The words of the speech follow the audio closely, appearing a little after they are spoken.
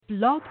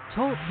Blog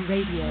Talk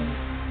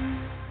Radio.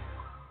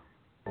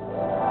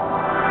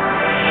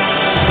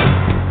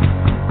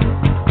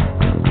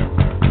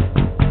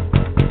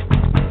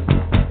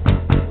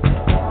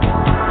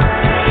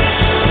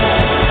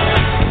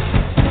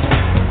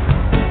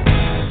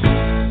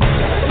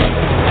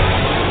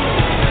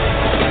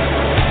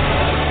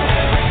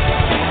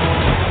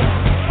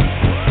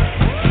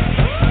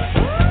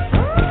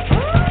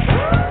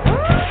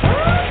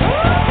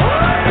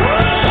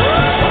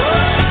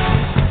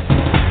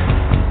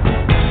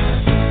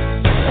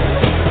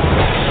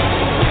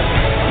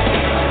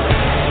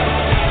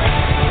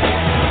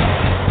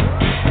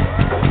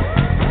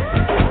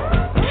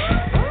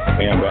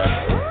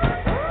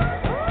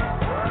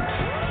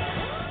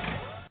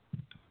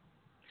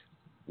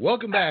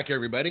 Welcome back,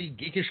 everybody.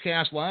 Geekish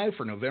Cast Live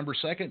for November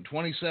 2nd,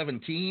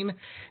 2017.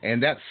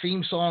 And that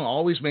theme song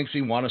always makes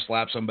me want to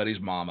slap somebody's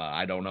mama.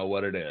 I don't know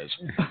what it is.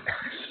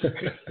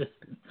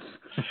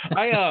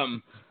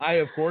 I,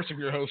 of course, am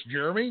your host,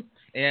 Jeremy.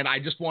 And I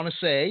just want to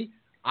say,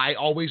 I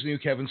always knew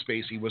Kevin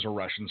Spacey was a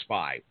Russian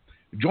spy.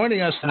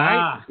 Joining us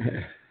tonight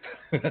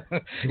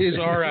is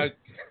our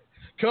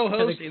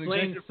co-host and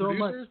executive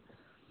producer.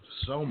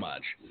 So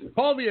much.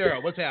 Paul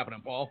Vieira, what's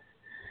happening, Paul?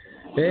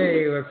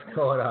 Hey, what's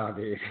going on,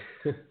 dude?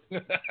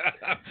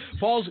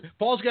 Paul's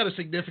got a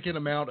significant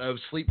amount of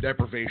sleep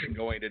deprivation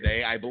going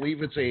today. I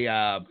believe it's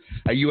a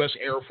U.S.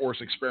 Air Force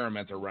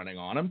experiment they're running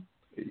on him.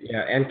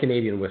 Yeah, and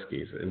Canadian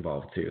whiskey's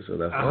involved too. So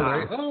that's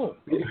right. Oh,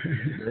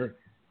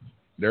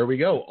 there we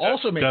go.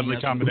 Also making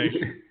deadly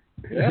combination.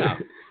 Yeah,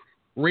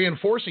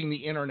 reinforcing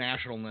the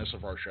internationalness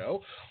of our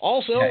show.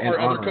 Also, our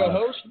other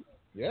co-host.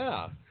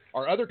 Yeah,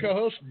 our other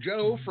co-host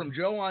Joe from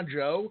Joe on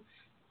Joe.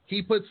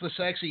 He puts the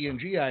sexy in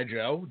G.I.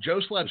 Joe. Joe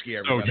Slepsky,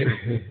 everybody.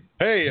 Oh,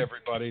 hey,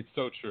 everybody. It's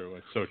so true.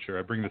 It's so true.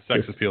 I bring the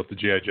sex appeal to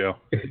G.I. Joe.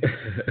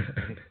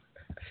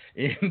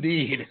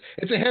 Indeed.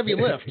 It's a heavy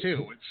lift,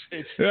 too.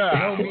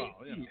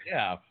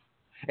 Yeah.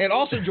 And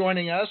also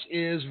joining us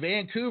is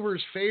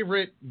Vancouver's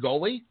favorite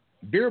goalie,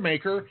 beer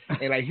maker,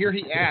 and I hear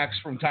he acts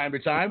from time to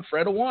time,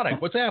 Fred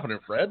Awanek. What's happening,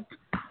 Fred?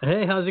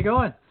 Hey, how's it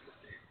going?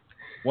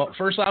 Well,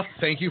 first off,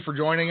 thank you for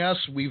joining us.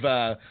 We've,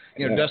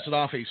 dusted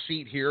off a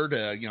seat here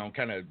to,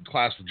 kind of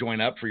class the joint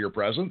up for your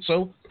presence.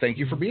 So thank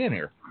you for being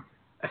here.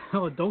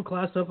 Oh, don't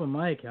class up on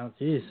my account.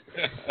 Jeez.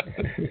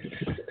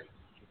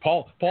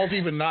 Paul's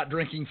even not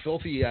drinking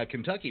filthy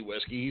Kentucky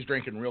whiskey. He's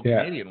drinking real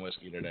Canadian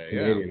whiskey today.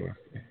 Canadian.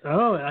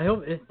 Oh, I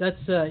hope that's,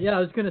 I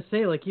was going to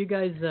say, like, you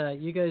guys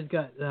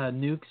got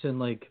nukes and,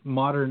 like,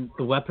 modern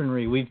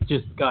weaponry. We've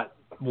just got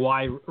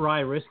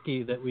rye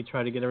whiskey that we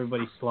try to get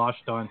everybody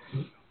sloshed on.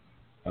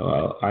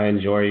 Well, I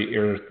enjoy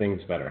your things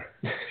better.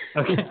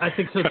 Okay, I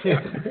think so too.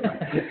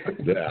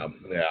 Yeah.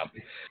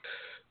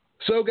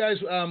 So, guys,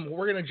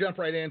 we're going to jump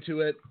right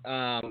into it.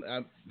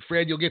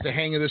 Fred, you'll get the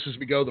hang of this as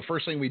we go. The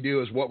first thing we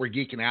do is what we're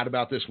geeking out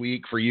about this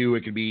week. For you,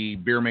 it could be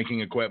beer making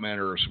equipment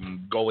or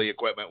some goalie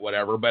equipment,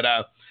 whatever. But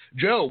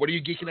Joe, what are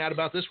you geeking out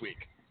about this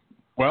week?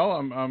 Well,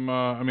 I'm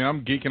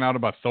geeking out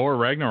about Thor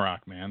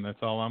Ragnarok, man. That's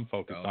all I'm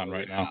focused on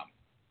right now.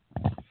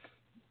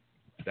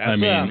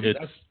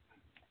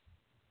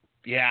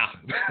 Yeah,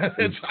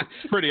 it's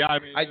pretty.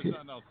 There's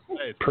nothing else to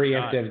say.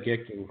 Preemptive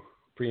geeking.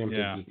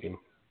 Geeking.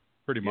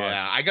 Pretty much.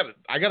 Yeah, I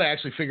got to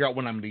actually figure out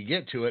when I'm going to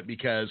get to it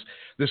because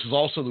this is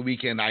also the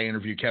weekend I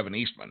interview Kevin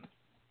Eastman.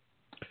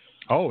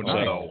 Oh,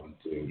 nice. So,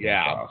 dude,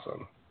 yeah,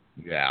 awesome.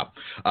 Yeah,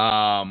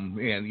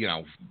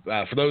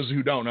 and for those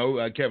who don't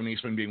know, Kevin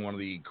Eastman being one of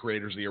the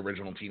creators of the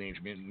original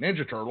Teenage Mutant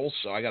Ninja Turtles,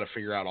 so I got to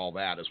figure out all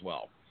that as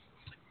well.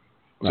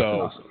 That's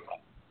awesome.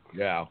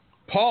 Yeah,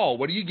 Paul,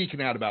 what are you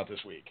geeking out about this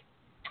week?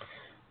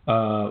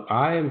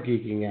 I am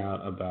geeking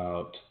out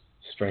about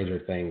Stranger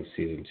Things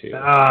Season 2.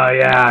 Oh,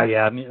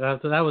 yeah.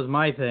 That was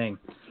my thing.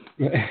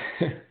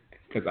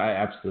 Because I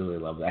absolutely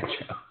love that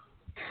show.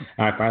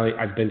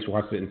 I've binge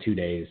watched it in 2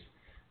 days,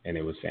 and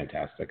it was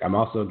fantastic. I'm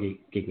also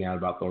geeking out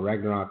about Thor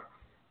Ragnarok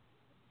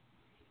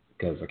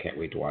because I can't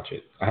wait to watch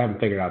it. I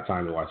haven't figured out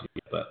time to watch it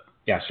yet, but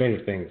yeah,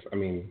 Stranger Things. I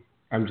mean,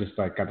 I'm just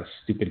like got a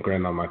stupid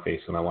grin on my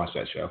face when I watch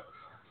that show.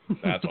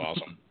 That's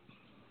awesome.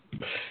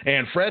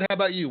 And Fred, how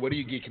about you? What are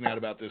you geeking out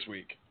about this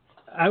week?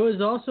 I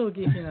was also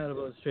geeking out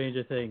about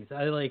Stranger Things.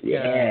 I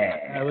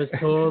was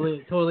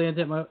totally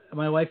into it.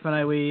 My wife and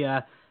I,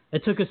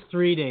 it took us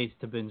 3 days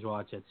to binge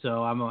watch it,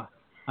 so I'm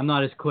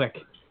not as quick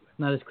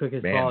as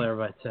Paul there,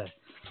 but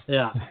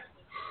yeah,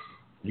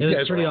 you it guys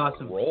was pretty are on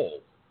awesome. A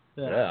roll.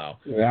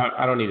 Yeah,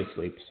 I don't need to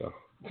sleep, so.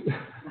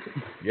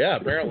 Yeah,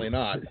 apparently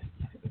not.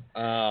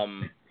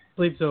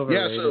 Sleep's over.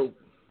 Yeah, so.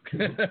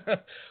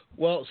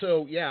 Well,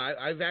 so yeah,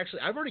 I've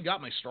already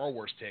got my Star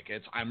Wars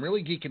tickets. I'm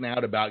really geeking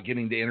out about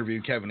getting to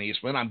interview Kevin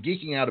Eastman. I'm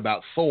geeking out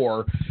about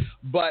Thor,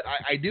 but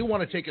I do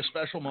want to take a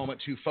special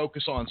moment to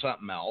focus on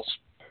something else.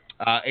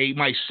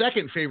 My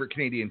second favorite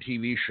Canadian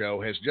TV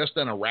show has just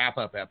done a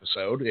wrap-up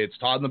episode. It's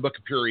Todd and the Book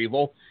of Pure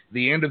Evil,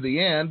 The End of the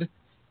End,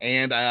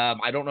 and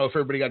I don't know if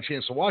everybody got a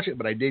chance to watch it,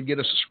 but I did get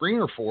us a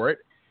screener for it,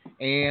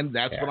 and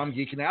that's what I'm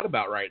geeking out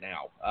about right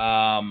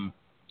now.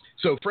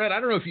 So, Fred, I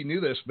don't know if you knew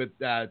this, but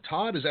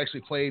Todd is actually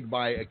played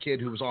by a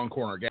kid who was on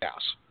Corner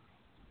Gas.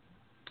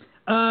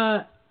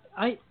 I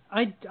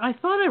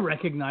thought I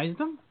recognized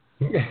him.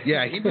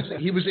 Yeah, he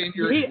was in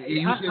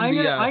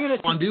the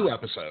fondue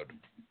episode.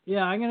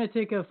 Yeah, I'm gonna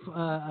take a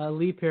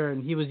leap here,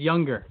 and he was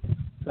younger.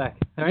 Back.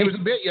 Right? He was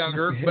a bit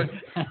younger, but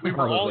we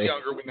were all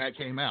younger when that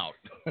came out.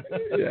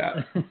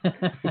 Yeah,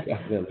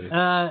 definitely.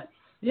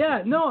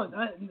 Yeah, no,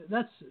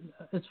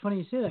 it's funny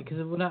you say that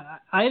because when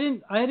I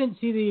didn't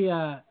see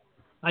the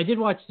I did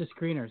watch the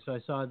screener, so I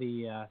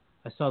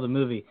saw the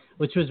movie,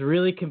 which was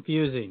really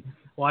confusing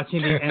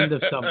watching the end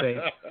of something.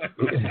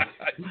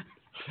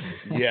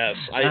 Yes,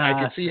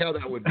 I could see how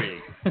that would be.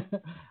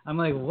 I'm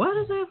like, what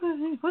is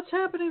happening? What's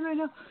happening right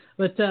now?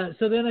 But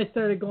so then I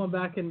started going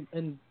back and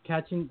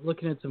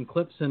looking at some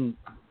clips, and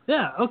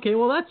yeah, okay,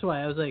 well that's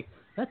why I was like,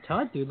 that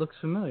Todd dude looks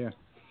familiar.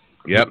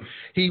 Yep,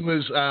 he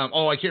was. I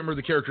can't remember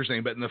the character's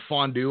name, but in the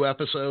fondue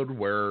episode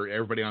where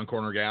everybody on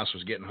Corner Gas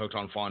was getting hooked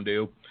on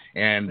fondue,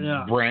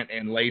 and Brent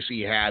and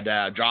Lacey had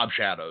job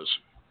shadows.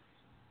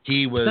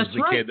 He was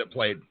kid that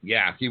played.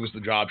 Yeah, he was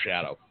the job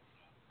shadow.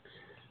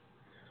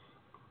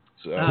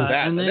 So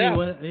and then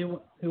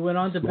he went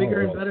on to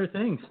bigger and better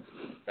things.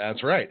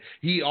 That's right.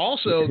 He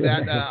also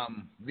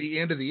the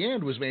end of the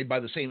end was made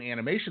by the same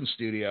animation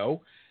studio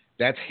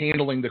that's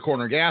handling the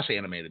Corner Gas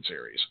animated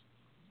series.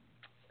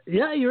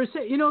 Yeah, you were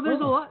saying,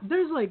 there's a lot.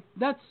 There's like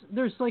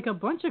a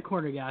bunch of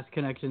Corner Gas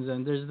connections,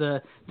 and there's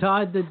the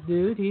Todd, the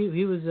dude,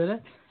 he was in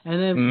it,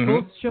 and then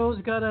both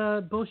shows got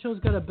a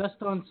best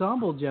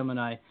ensemble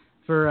Gemini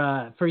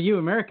for you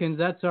Americans.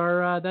 That's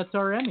our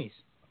Emmys.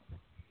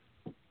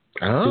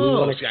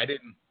 Oh, see, I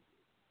didn't.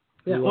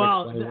 Yeah,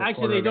 well,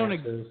 actually,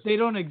 they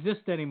don't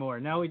exist anymore.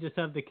 Now we just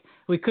have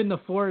we couldn't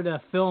afford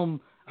a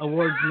film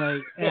awards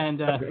night and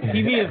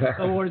TV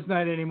awards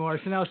night anymore,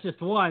 so now it's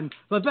just one.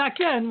 But back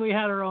then, we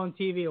had our own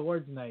TV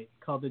awards night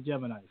called the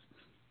Geminis.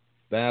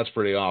 That's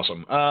pretty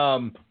awesome. I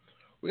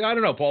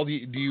don't know, Paul.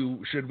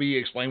 Should we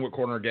explain what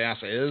Corner Gas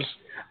is?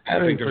 I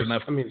think there's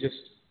enough. I mean,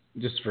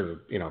 just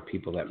for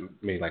people that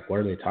may like, what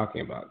are they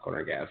talking about?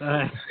 Corner Gas.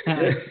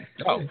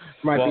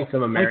 Might be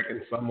some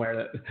Americans somewhere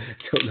that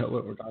don't know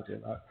what we're talking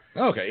about.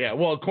 Okay, yeah.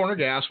 Well, Corner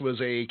Gas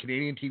was a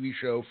Canadian TV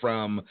show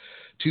from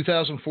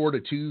 2004 to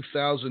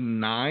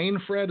 2009.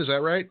 Fred, is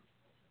that right?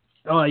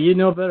 Oh, you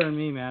know better than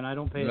me, man. I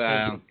don't pay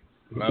attention.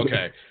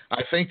 Okay,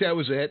 I think that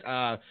was it.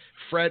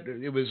 Fred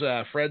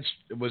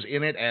was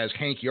in it as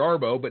Hank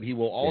Yarbo, but he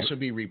will also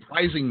be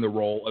reprising the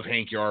role of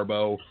Hank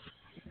Yarbo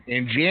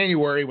in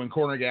January when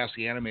Corner Gas,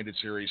 the animated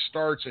series,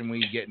 starts and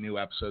we get new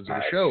episodes of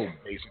the show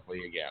basically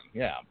again.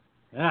 Yeah.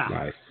 Yeah.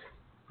 Nice.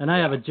 And I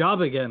have a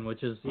job again,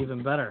 which is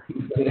even better.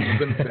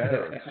 Even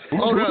better.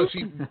 Oh no,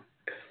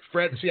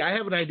 Fred, I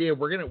have an idea.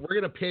 We're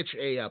gonna pitch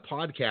a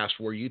podcast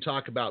where you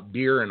talk about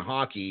beer and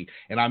hockey,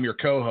 and I'm your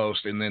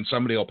co-host, and then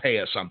somebody will pay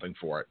us something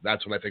for it.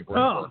 That's what I think we're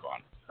gonna work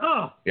on.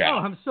 Oh, yeah.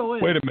 I'm so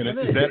in. Wait a minute.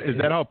 Is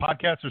that how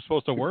podcasts are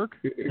supposed to work?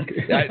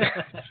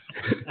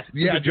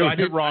 Yeah, Joe, I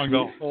did wrong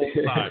the whole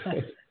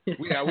time.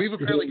 Yeah, we've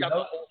apparently got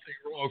the whole thing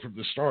wrong from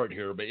the start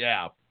here, but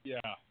yeah. Yeah.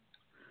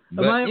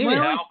 But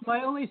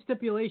my only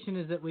stipulation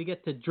is that we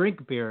get to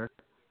drink beer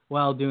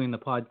while doing the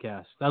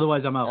podcast.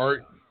 Otherwise, I'm out.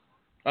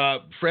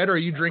 Fred, are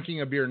you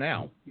drinking a beer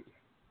now?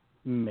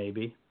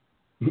 Maybe.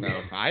 No,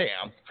 I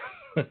am.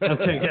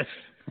 Okay, good.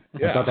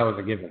 Yeah. I thought that was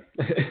a given.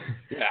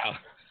 Yeah,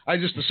 I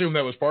just assumed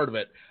that was part of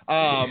it.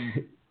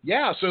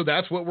 Yeah, so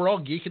that's what we're all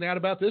geeking out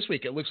about this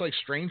week. It looks like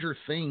Stranger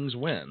Things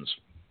wins.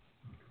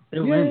 It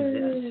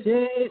wins.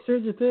 Yay,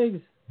 Stranger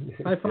Things.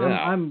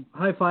 I'm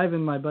high-fiving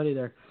my buddy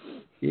there.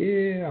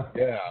 Yeah.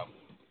 Yeah.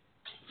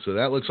 So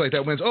that looks like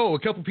that wins. Oh, a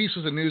couple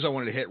pieces of news I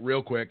wanted to hit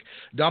real quick.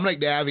 Dominic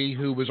Davey,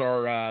 who was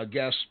our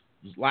guest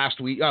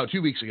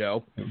 2 weeks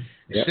ago,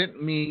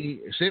 sent me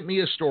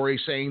a story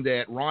saying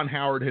that Ron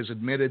Howard has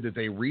admitted that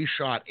they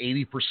reshot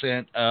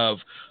 80% of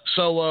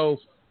Solo,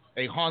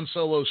 a Han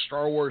Solo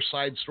Star Wars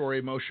side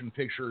story motion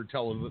picture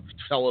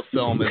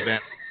telefilm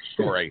event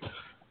story.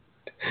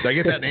 Did I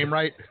get that name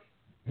right?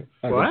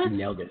 What?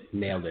 Nailed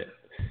it.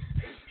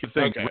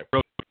 Okay.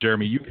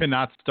 Jeremy, you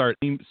cannot start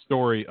any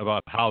story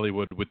about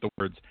Hollywood with the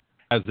words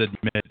 "as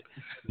admitted."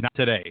 Not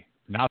today.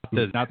 Not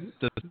this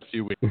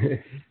few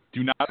weeks.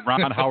 Do not.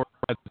 Ron Howard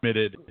has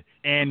admitted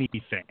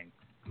anything.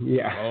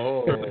 Yeah.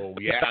 Oh,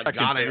 yeah.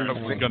 Got it. I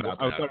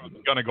was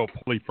gonna go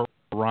plea for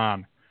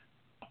Ron.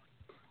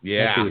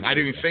 Yeah, I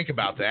didn't even think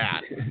about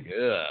that.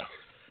 Yeah.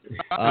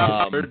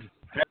 Howard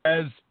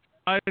has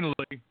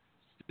finally.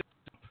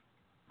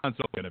 I'm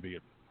still gonna be.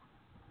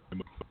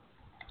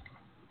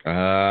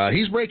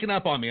 He's breaking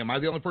up on me. Am I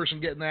the only person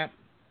getting that?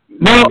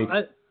 No,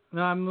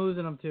 I'm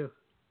losing him too.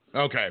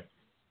 Okay.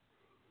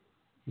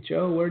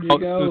 Joe, where'd you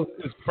go?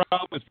 It's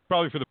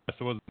probably for the best.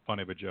 It wasn't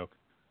funny of a joke.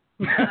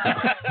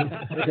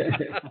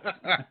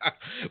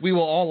 We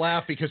will all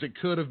laugh because it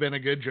could have been a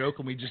good joke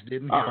and we just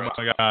didn't hear it.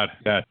 Oh my God!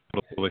 Yeah,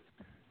 totally.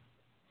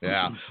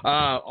 Yeah.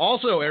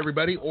 Also,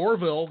 everybody,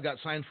 Orville got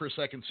signed for a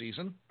second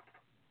season.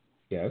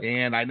 Yes.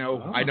 And I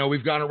know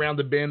we've gone around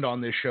the bend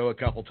on this show a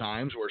couple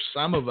times where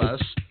some of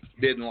us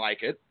didn't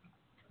like it,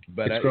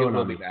 but it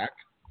will be back.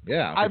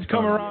 Yeah. I've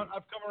come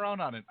around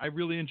on it. I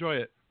really enjoy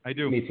it. I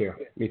do. Me too.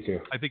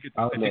 I think it's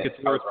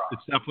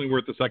definitely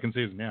worth the second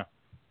season. Yeah.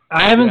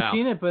 I haven't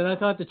seen it, but I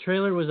thought the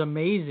trailer was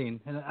amazing.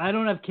 And I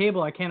don't have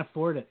cable; I can't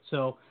afford it,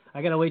 so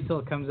I gotta wait till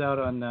it comes out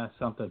on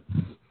something.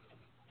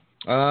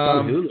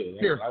 On Hulu.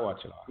 Here, I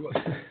watch it all.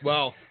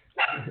 Well,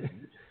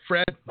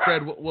 Fred,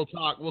 we'll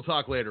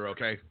talk later,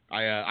 okay?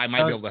 I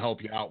might be able to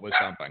help you out with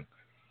something.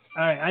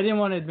 All right, I didn't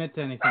want to admit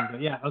to anything,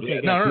 but yeah, okay.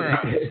 No.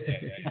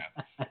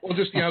 Yeah. We'll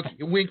just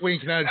wink,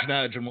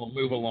 nudge, and we'll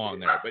move along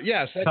there. But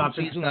yeah, second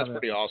season, that's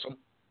pretty awesome.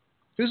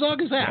 Whose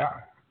dog is that? Yeah.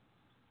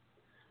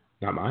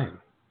 Not mine.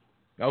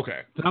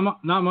 Okay.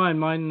 Not mine.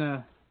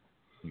 Mine's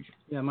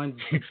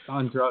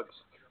on drugs.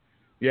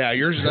 Yeah,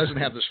 yours doesn't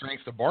have the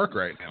strength to bark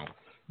right now.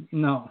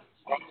 No.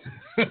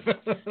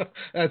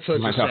 That's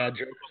such a sad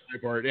joke on my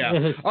part.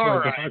 Yeah. All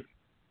right.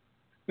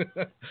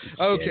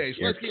 Okay,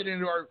 so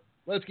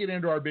let's get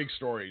into our big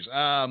stories.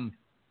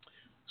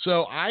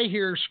 So I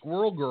hear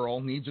Squirrel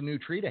Girl needs a new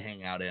tree to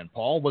hang out in.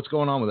 Paul, what's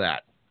going on with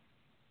that?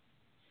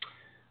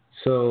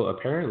 So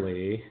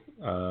apparently,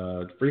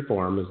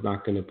 Freeform is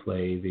not going to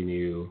play the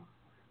new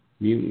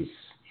Mutants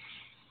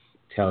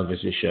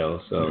television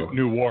show. So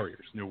New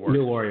Warriors. New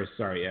Warriors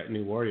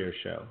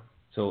show.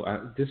 So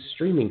this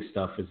streaming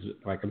stuff is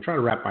like, I'm trying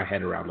to wrap my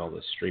head around all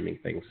this streaming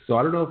things. So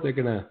I don't know if they're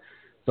gonna.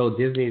 So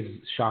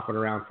Disney's shopping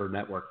around for a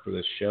network for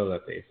this show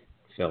that they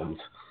filmed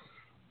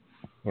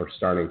or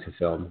starting to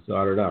film. So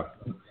I don't know.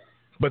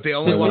 But they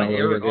only want to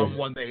air it on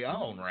one they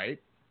own, right?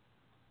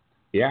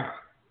 Yeah.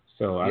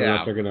 So I don't know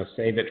if they're gonna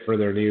save it for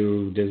their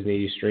new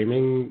Disney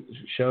streaming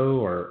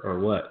show or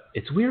what.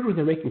 It's weird when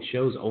they're making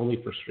shows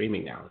only for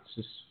streaming now. It's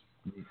just.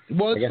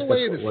 Well, it's the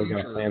way of the we're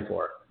future. gonna plan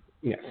for.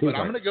 Yeah, but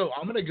I'm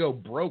gonna go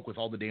broke with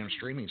all the damn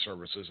streaming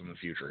services in the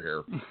future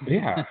here.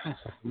 Yeah,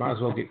 might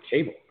as well get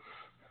cable.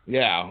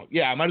 Yeah,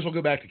 I might as well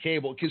go back to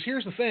cable because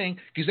here's the thing: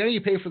 because then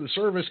you pay for the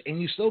service and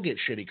you still get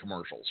shitty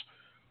commercials.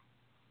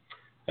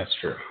 That's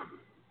true.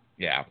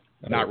 Yeah,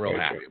 not real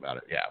happy about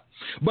it. Yeah,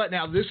 but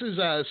now this is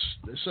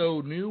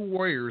so New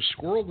Warriors.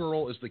 Squirrel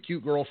Girl is the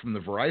cute girl from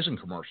the Verizon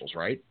commercials,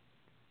 right?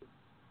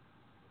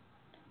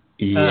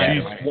 Yeah,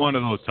 she's one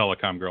of those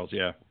telecom girls.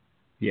 Yeah.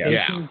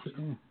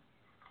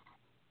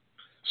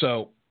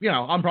 So,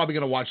 I'm probably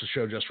going to watch the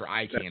show just for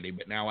eye candy,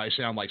 but now I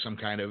sound like some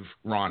kind of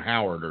Ron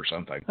Howard or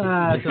something.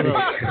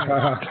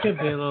 It could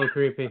be a little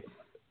creepy.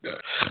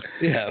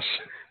 Yes.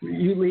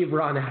 You leave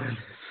Ron out of this.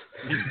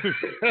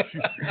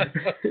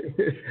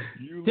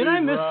 Did I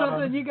miss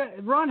something?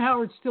 Ron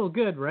Howard's still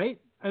good, right?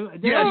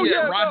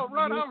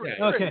 Ron Howard.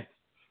 Okay.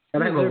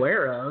 And I'm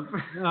aware of.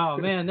 Oh,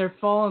 man, they're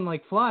falling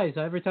like flies.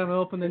 Every time I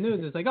open the news,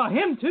 it's like, oh,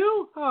 him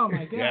too? Oh,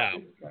 my God. Yeah.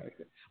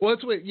 Well,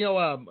 that's what,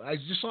 I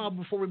just saw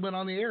before we went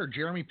on the air,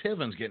 Jeremy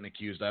Piven's getting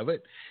accused of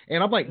it.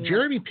 And I'm like,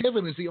 Jeremy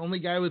Piven is the only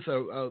guy with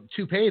a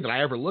toupee that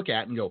I ever look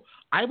at and go,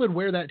 I would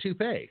wear that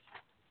toupee.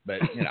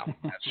 But,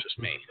 that's just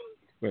me.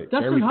 Wait,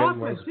 Dustin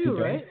Hoffman too,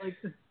 right?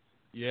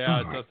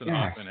 Dustin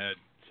Hoffman had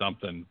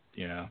something,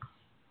 yeah.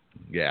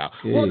 Yeah.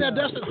 Well, now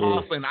Dustin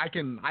Hoffman, I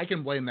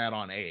can blame that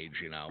on age,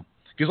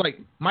 Because,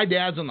 my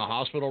dad's in the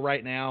hospital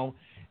right now,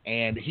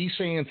 and he's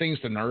saying things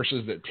to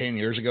nurses that 10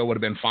 years ago would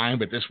have been fine,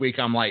 but this week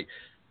I'm like,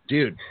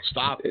 dude,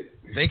 stop.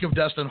 Think of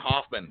Dustin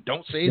Hoffman.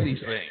 Don't say these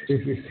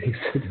things.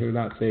 Do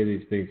not say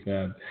these things,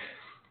 man.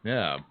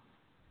 Yeah.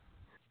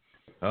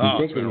 Oh,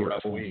 it's been a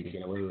rough week. To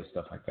get away with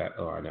stuff like that.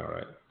 Oh, I know,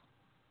 right?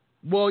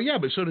 Well, yeah,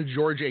 but so did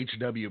George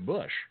H.W.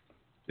 Bush.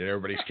 Did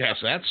everybody catch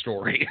that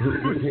story?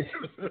 Who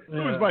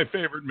was my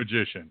favorite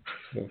magician?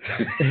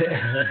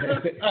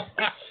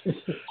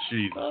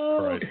 Jesus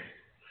Christ.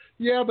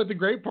 Yeah, but the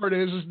great part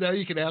is now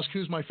you can ask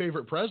who's my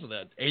favorite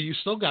president, and you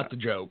still got the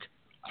joke.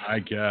 I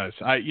guess.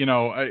 I'm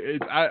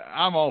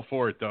all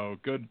for it though.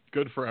 Good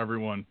for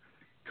everyone.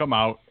 Come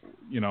out,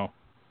 lift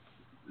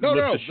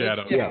the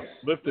shadows.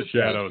 Lift the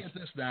shadows. Let's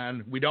get this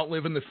done. We don't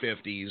live in the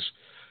 50s.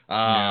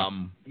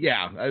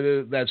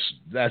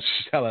 That's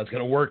how that's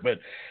going to work. But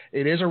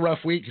it is a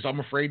rough week because I'm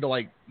afraid to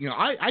I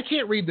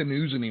can't read the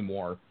news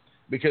anymore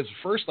because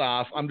first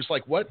off, I'm just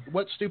like, what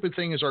stupid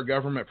thing is our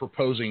government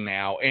proposing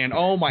now? And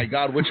oh my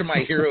God, which of my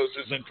heroes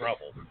is in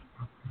trouble?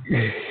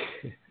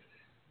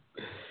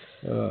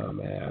 Oh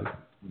man.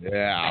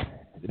 Yeah.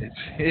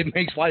 It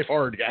makes life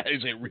hard, guys.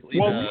 It really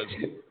does.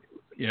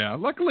 Yeah.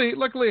 Luckily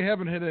I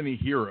haven't had any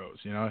heroes,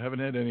 I haven't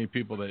had any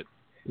people that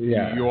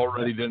you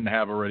already didn't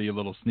have a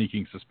little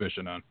sneaking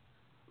suspicion on.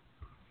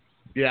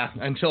 Yeah,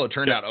 until it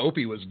turned out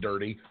Opie was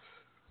dirty.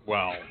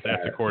 Well,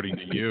 that's according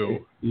to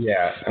you.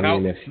 Yeah.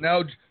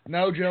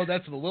 No, Joe,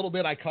 that's the little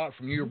bit I caught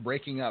from you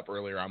breaking up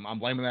earlier. I'm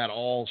blaming that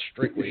all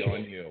strictly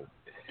on you.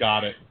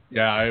 Got it.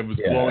 Yeah, I was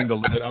blowing the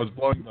lid. I was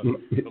blowing the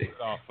lid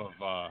off of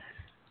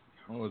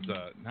what was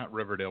not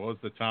Riverdale?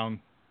 What was the town?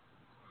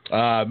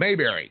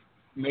 Mayberry.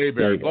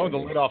 Blowing the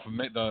lid off of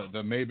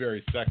the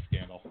Mayberry sex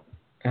scandal.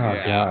 Oh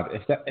God!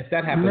 If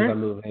that happens, I'm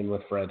moving in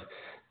with Fred.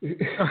 Hey,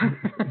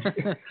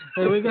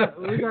 we got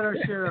our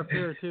share up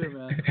here too,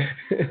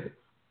 man.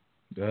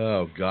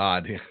 Oh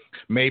God,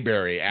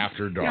 Mayberry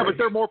after dark. Yeah, but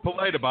they're more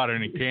polite about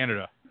it in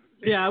Canada.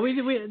 Yeah,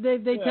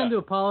 they tend to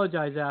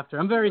apologize after.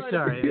 I'm very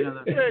sorry.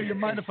 Hey, you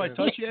mind if I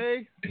touch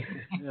you?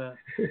 Yeah.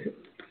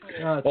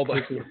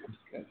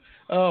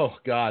 Oh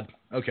God.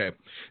 Okay.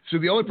 So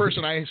the only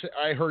person I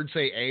heard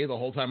say A the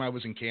whole time I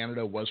was in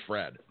Canada was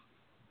Fred.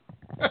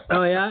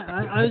 Oh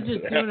yeah, I was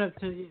just doing it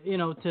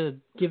to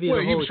give you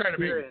the whole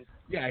experience.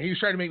 He was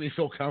trying to make me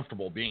feel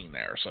comfortable being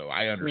there, so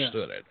I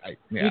understood it. I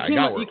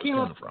got where it was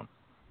coming from.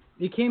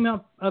 You came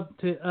up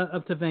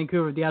to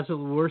Vancouver at the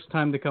absolute worst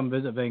time to come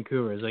visit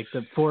Vancouver. It's like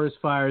the forest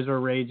fires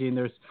were raging.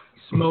 There's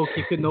smoke.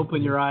 You couldn't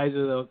open your eyes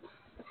without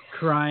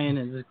crying.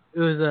 And it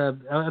was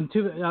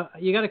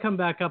you got to come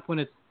back up when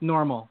it's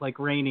normal, like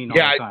raining all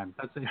the time.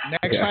 That's it.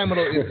 Next time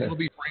it'll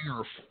be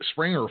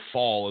spring or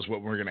fall is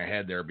what we're gonna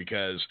head there,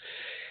 because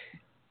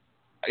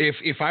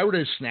if I were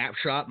to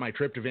snapshot my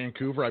trip to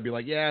Vancouver, I'd be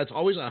like, yeah, it's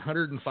always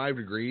 105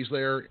 degrees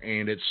there,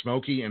 and it's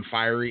smoky and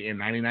fiery and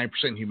 99%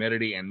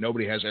 humidity, and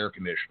nobody has air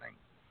conditioning.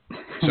 So,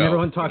 and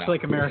everyone talks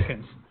like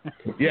Americans.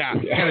 Yeah,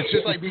 and it's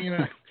just like being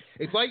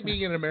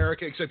in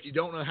America, except you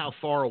don't know how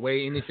far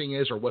away anything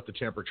is or what the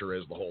temperature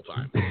is the whole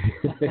time.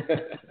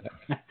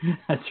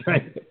 That's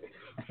right.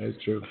 That's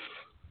true.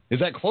 Is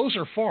that close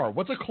or far?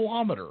 What's a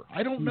kilometer?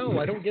 I don't know.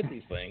 I don't get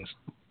these things.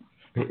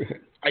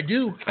 I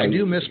do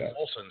miss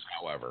Molson's,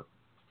 however.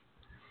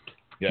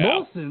 Yeah.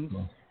 Molson's?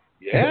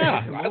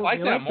 Yeah, I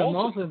like that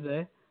Molson's.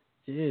 Eh?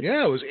 Jeez.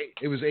 Yeah,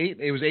 it was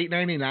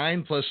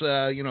 $8.99 plus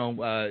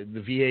the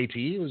VAT.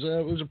 It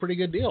was a pretty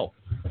good deal.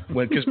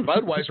 Because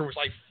Budweiser was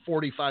like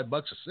 $45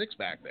 a six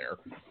back there.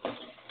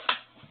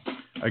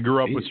 I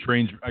grew up with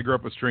Strange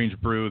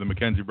Brew, the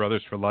McKenzie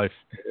Brothers for life.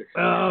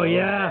 Oh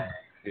yeah.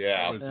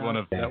 Yeah.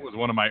 That was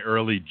one of my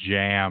early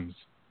jams.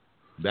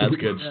 That's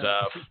good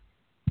stuff.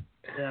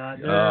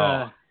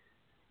 Yeah.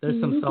 There's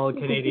some solid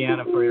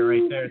Canadiana for you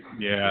right there.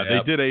 Yeah,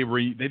 yep.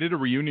 They did a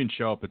reunion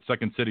show up at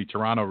Second City,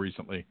 Toronto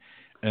recently,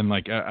 and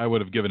I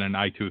would have given an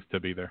eye tooth to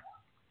be there.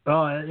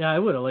 Oh yeah, I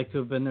would have liked to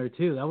have been there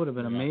too. That would have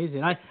been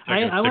amazing.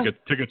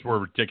 Tickets were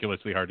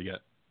ridiculously hard to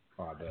get.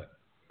 Oh, I bet.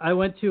 I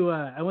went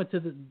to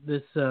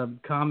this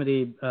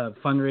comedy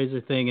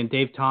fundraiser thing, and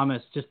Dave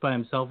Thomas just by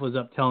himself was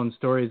up telling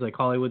stories, like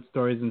Hollywood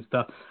stories and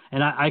stuff.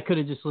 And I could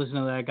have just listened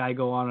to that guy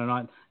go on and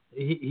on.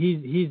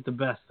 He's the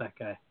best, that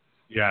guy.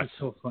 Yeah, it's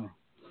so funny.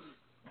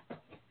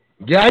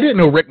 Yeah, I didn't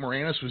know Rick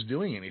Moranis was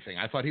doing anything.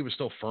 I thought he was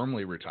still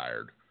firmly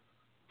retired.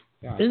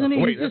 Yeah, Isn't he?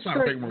 Wait, that's not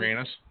Rick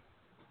Moranis.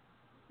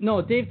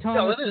 No, Dave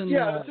Thomas.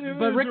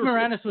 But Rick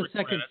Moranis was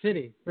Second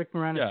City. Rick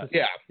Moranis was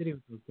Second City.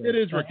 It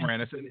is Rick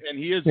Moranis, and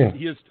he is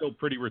still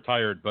pretty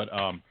retired. But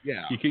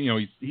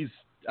he's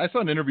I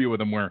saw an interview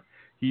with him where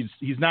he's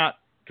not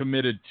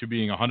committed to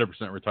being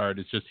 100% retired.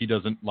 It's just he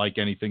doesn't like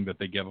anything that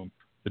they give him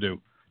to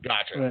do.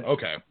 Gotcha. Right.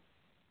 Okay.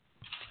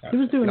 He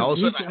was doing.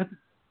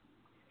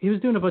 He was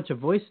doing a bunch of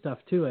voice stuff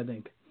too, I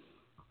think.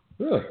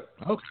 Really?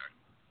 Okay.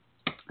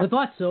 I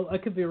thought so. I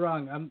could be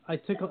wrong. I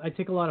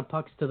take a lot of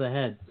pucks to the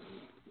head.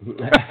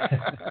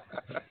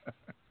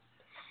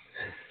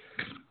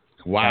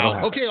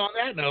 Wow. Okay, on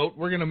that note,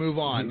 we're going to move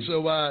on.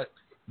 So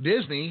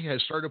Disney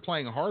has started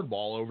playing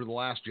hardball over The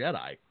Last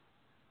Jedi.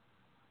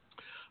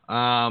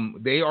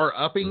 They are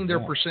upping their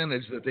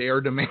percentage that they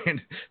are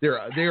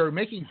they are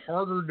making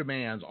harder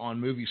demands on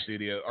movie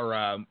studio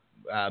or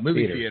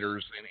movie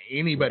theaters than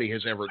anybody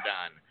has ever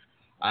done.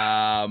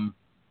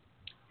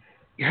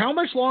 How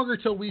much longer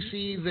till we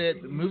see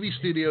that movie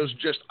studios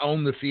just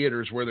own the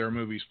theaters where their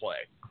movies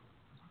play?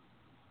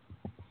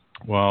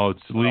 Well,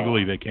 it's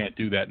legally they can't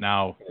do that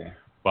now,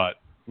 but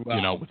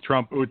with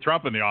Trump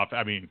in the office,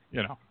 I mean,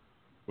 that's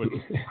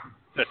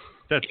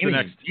the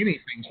next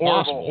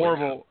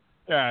horrible.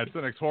 Yeah, it's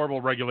the next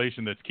horrible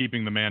regulation that's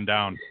keeping the man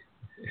down.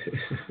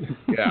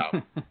 Yeah,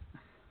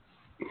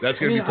 that's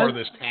going to be part of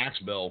this tax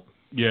bill.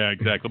 Yeah,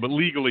 exactly. But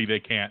legally, they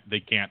can't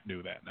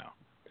do that now.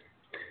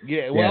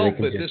 Yeah, well, they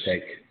can just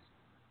take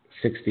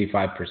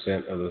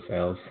 65% of the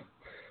sales,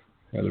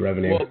 of the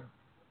revenue. Well,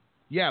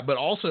 yeah, but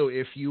also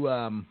if you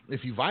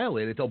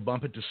violate it, they'll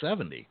bump it to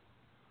 70.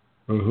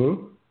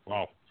 Mm-hmm.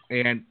 Wow.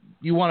 And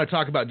you want to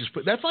talk about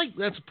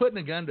that's putting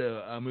a gun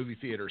to a movie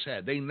theater's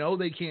head. They know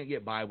they can't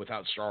get by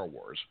without Star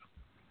Wars.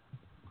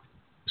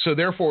 So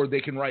therefore,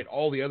 they can write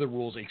all the other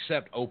rules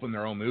except open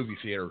their own movie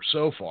theater.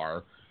 So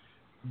far,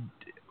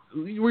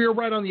 we're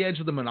right on the edge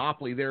of the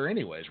monopoly there,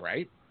 anyways,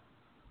 right?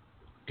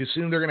 Because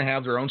soon they're going to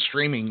have their own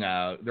streaming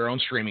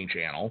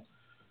channel.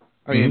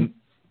 I mean,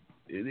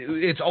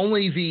 it's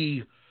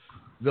only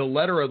the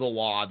letter of the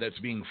law that's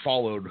being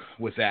followed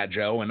with that,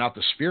 Joe, and not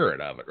the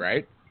spirit of it,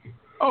 right?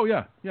 Oh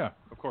yeah,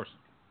 of course.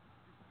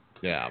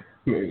 Yeah.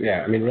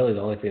 Yeah, I mean, really, the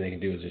only thing they can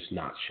do is just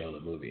not show the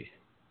movie.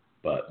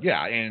 But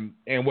yeah, and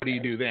what do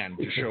you do then?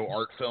 To show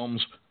art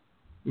films?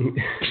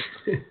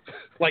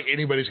 Like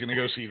anybody's going to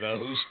go see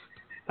those?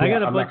 I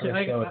got I'm not going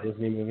to show a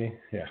Disney movie.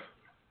 Yeah.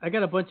 I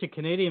got a bunch of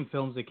Canadian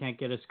films that can't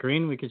get a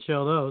screen. We could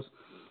show those.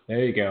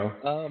 There you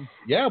go.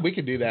 Yeah, we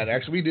could do that.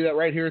 Actually, we do that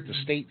right here at the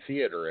State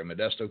Theater in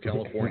Modesto,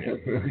 California.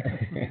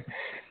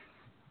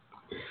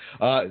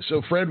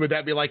 So, Fred, would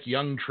that be like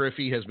Young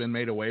Triffy has been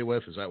made away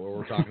with? Is that what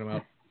we're talking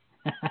about?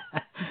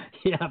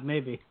 Yeah,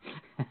 maybe.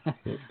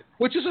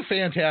 which is a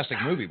fantastic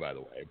movie, by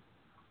the way.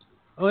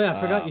 Oh yeah,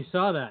 I forgot you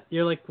saw that.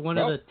 You're like one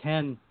of well, the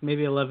 10,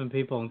 maybe 11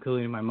 people,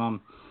 including my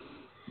mom.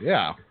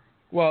 Yeah.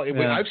 Well,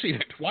 Yeah. I've seen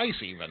it twice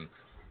even.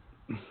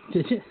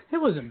 It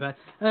wasn't bad.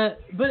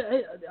 But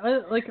I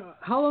like,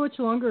 how much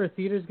longer are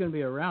theaters going to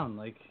be around?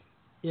 Like,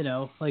 you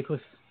know, like with,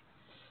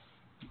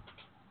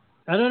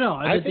 I don't know.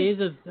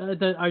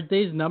 Are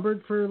days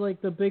numbered for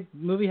like the big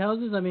movie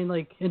houses? I mean,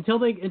 like until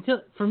they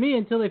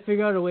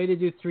figure out a way to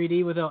do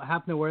 3D without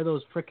having to wear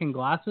those freaking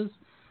glasses,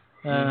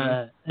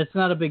 it's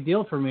not a big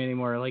deal for me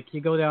anymore. Like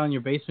you go down in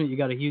your basement, you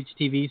got a huge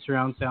TV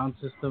surround sound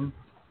system.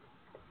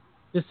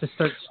 Just to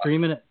start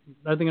streaming it.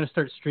 Are they going to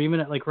start streaming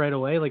it like right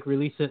away? Like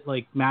release it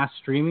like mass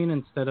streaming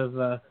instead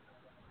of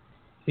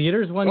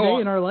theaters one day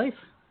in our life?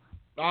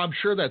 I'm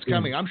sure that's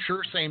coming. I'm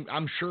sure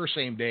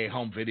same day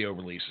home video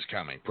release is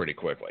coming pretty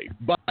quickly.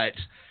 But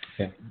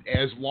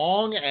as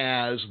long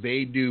as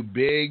they do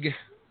big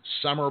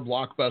summer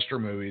blockbuster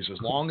movies, as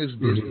long as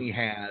Disney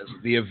has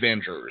the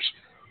Avengers,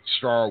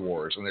 Star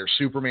Wars, and their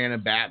Superman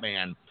and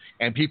Batman,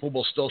 and people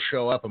will still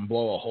show up and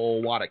blow a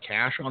whole lot of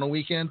cash on a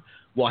weekend,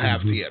 we'll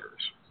have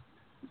theaters.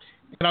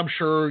 And I'm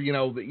sure,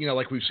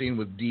 like we've seen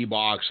with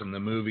D-Box and the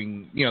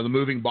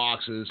moving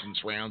boxes and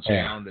surround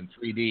sound and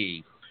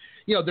 3D,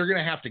 they're going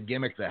to have to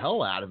gimmick the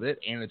hell out of it,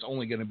 and it's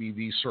only going to be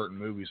these certain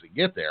movies that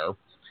get there,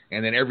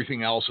 and then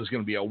everything else is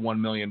going to be a $1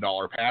 million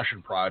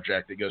passion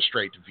project that goes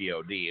straight to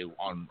VOD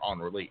on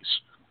release.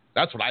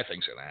 That's what I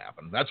think's going to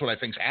happen. That's what I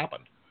think's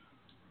happened.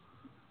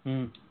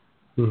 I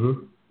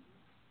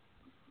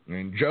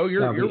mean, Joe,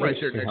 you're right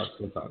there next.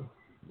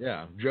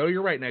 Yeah, Joe,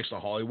 you're right next to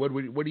Hollywood.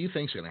 What do you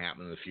think's going to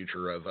happen in the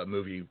future of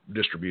movie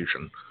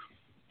distribution?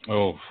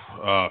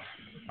 I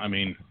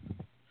mean,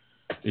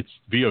 it's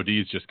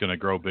VOD is just going to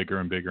grow bigger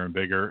and bigger and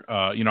bigger.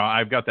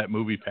 I've got that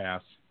Movie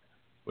Pass,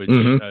 which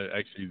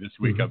actually this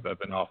week I've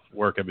been off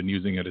work. I've been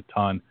using it a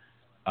ton.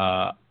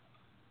 I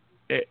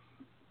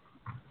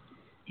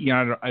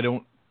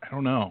don't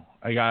know.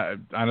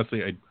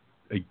 Honestly,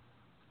 I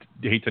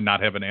hate to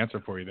not have an answer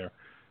for you there.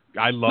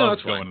 I love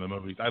going to the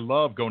movies. I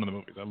love going to the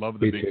movies. I love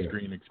the big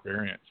screen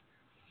experience.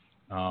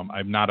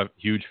 I'm not a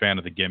huge fan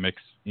of the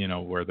gimmicks,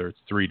 whether it's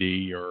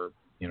 3D or,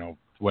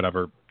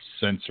 whatever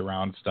sense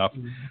around stuff.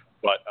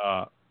 But,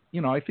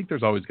 I think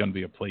there's always going to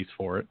be a place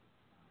for it.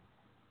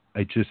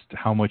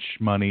 How much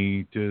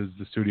money does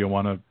the studio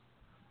want to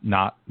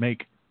not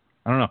make?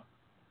 I don't know.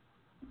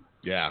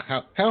 Yeah.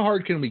 How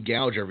hard can we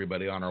gouge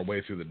everybody on our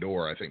way through the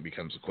door, I think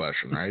becomes the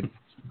question, right?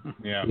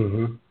 Yeah.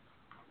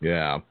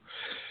 Yeah.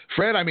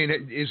 Fred, I mean,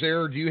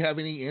 do you have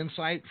any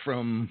insight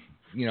from,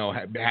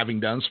 having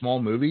done small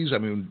movies? I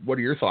mean, what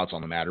are your thoughts on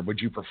the matter? Would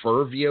you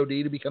prefer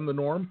VOD to become the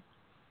norm?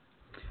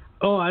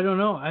 Oh, I don't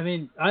know. I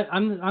mean,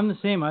 I'm the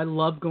same. I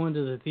love going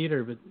to the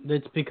theater, but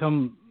it's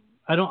become,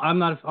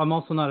 I'm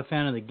also not a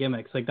fan of the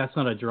gimmicks. Like that's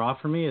not a draw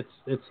for me.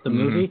 It's the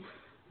movie.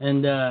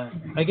 And,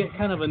 I get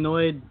kind of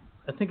annoyed.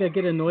 I think I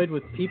get annoyed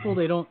with people.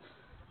 They don't,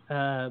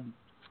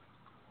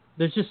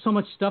 there's just so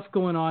much stuff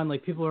going on.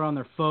 Like people are on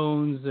their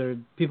phones, or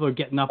people are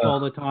getting up all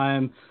the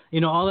time.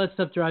 All that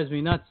stuff drives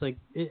me nuts. Like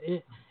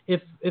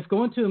if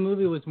going to a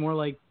movie was more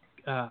like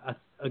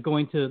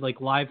going to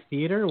like live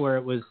theater, where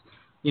it was,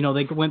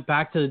 they went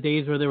back to the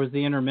days where there was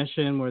the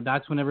intermission, where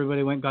that's when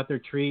everybody went and got their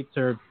treats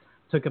or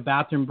took a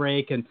bathroom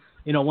break, and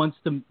once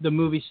the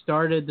movie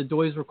started, the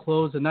doors were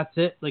closed, and that's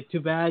it. Like too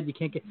bad you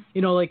can't get.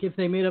 Like if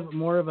they made it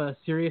more of a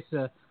serious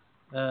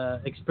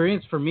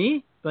experience for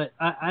me, but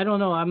I don't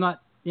know. I'm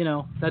not.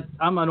 That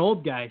I'm an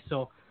old guy,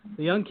 so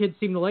the young kids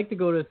seem to like to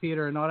go to the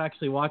theater and not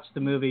actually watch the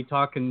movie,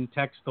 talk and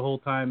text the whole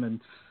time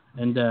and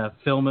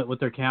film it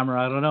with their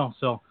camera. I don't know.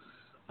 So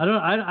I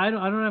don't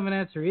have an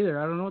answer either.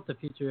 I don't know what the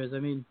future is. I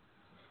mean,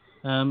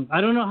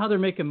 I don't know how they're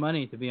making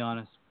money, to be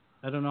honest.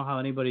 I don't know how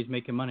anybody's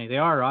making money. They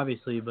are,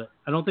 obviously, but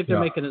I don't think they're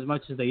making as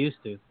much as they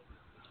used to.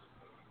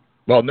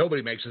 Well,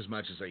 nobody makes as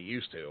much as they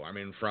used to. I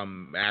mean,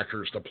 from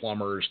actors to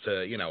plumbers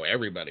to,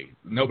 everybody.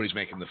 Nobody's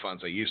making the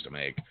funds they used to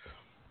make.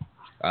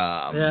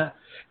 Yeah,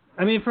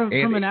 I mean, from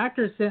an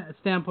actor's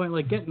standpoint,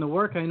 like getting to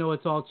work, I know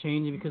it's all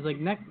changing because like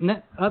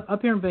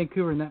up here in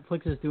Vancouver,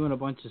 Netflix is doing a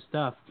bunch of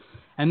stuff,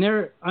 and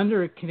they're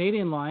under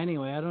Canadian law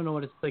anyway. I don't know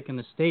what it's like in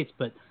the States,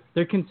 but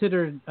they're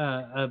considered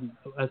a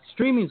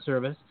streaming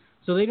service,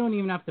 so they don't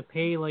even have to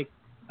pay like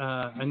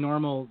a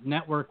normal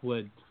network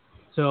would.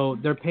 So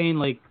they're paying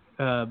like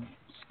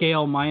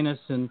scale minus,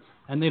 and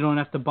they don't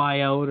have to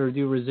buy out or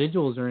do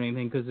residuals or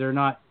anything because they're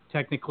not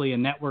technically a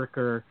network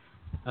or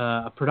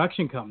a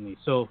production company.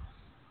 So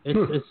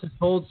it's this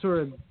whole sort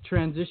of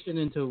transition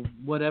into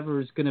whatever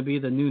is going to be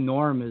the new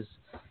norm is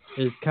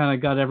kind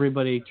of got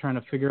everybody trying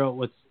to figure out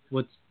what's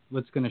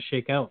going to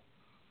shake out.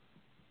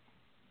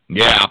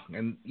 Yeah,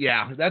 and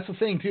that's the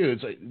thing too.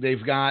 It's like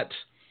they've got.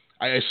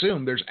 I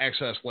assume there's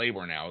excess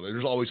labor now.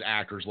 There's always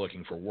actors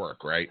looking for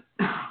work, right?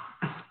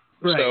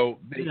 Right. So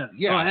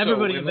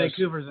everybody in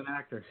Vancouver is an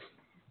actor.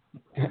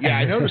 Yeah,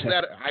 I noticed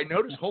that.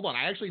 Hold on.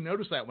 I actually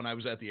noticed that when I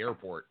was at the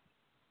airport.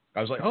 I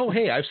was like, oh,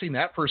 hey, I've seen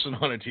that person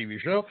on a TV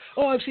show.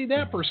 Oh, I've seen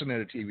that person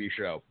in a TV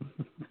show.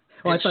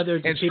 I thought there were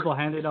just people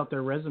handing out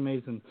their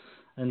resumes and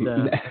and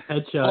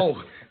headshots.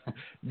 Oh,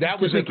 that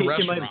was at the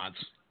restaurants.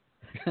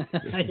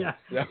 Yeah.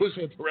 That was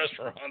at the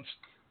restaurants.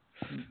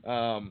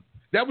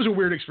 That was a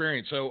weird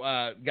experience. So,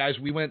 guys,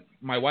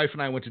 my wife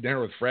and I went to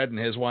dinner with Fred and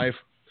his wife.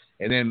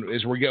 And then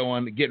as we're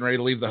getting ready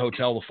to leave the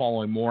hotel the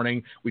following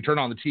morning, we turned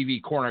on the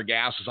TV, corner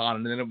gas is on.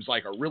 And then it was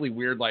like a really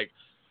weird, like,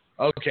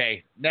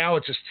 okay, now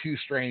it's just too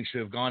strange to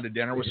have gone to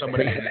dinner with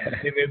somebody and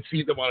then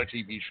see them on a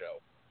TV show.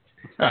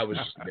 That was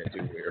just a bit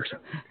too weird.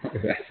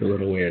 That's a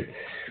little weird.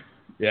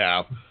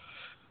 Yeah.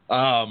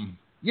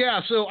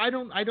 Yeah, so I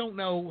don't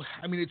know.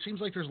 I mean, it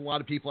seems like there's a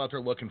lot of people out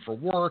there looking for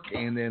work,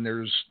 and then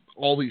there's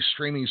all these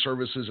streaming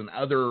services and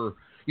other,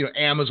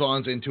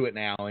 Amazon's into it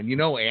now, and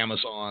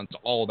Amazon's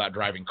all about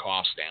driving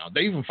costs down.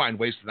 They even find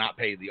ways to not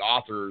pay the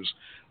authors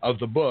of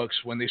the books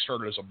when they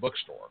started as a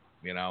bookstore,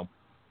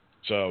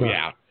 So,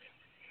 yeah.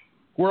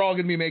 We're all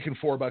going to be making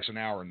 $4 an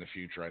hour in the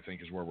future, I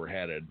think, is where we're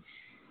headed.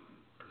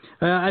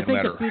 I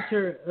think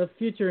the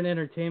future in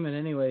entertainment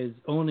anyway is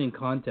owning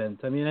content.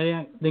 I mean,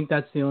 I think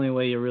that's the only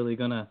way you're really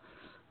gonna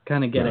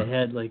kind of get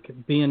ahead. Like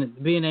being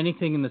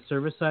anything in the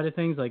service side of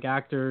things, like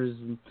actors,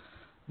 and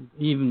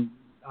even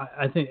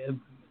I think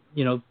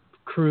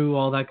crew,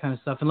 all that kind of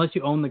stuff. Unless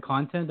you own the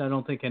content, I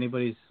don't think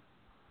anybody's.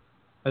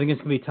 I think it's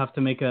gonna be tough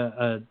to make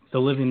the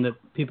living that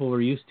people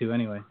were used to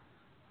anyway.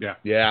 Yeah.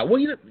 Yeah. Well,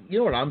 you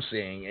know what I'm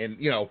seeing, and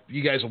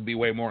you guys will be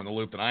way more in the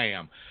loop than I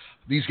am.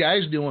 These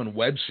guys doing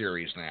web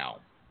series now.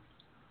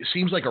 It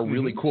seems like a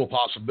really cool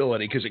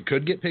possibility because it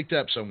could get picked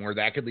up somewhere.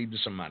 That could lead to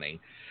some money.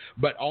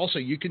 But also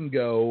you can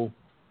go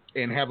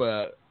and have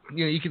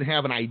you can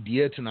have an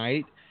idea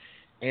tonight,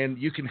 and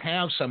you can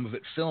have some of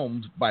it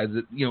filmed by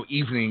the,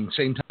 evening,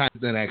 same time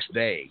the next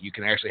day. You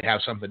can actually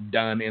have something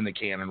done in the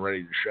can and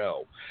ready to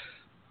show.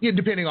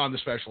 Depending on the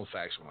special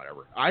effects and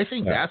whatever. I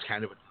think that's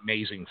kind of an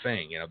amazing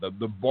thing.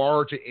 The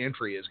bar to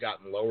entry has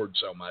gotten lowered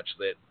so much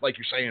that, like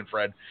you're saying,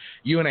 Fred,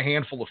 you and a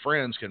handful of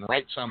friends can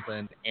write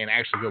something and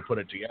actually go put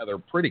it together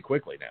pretty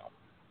quickly now.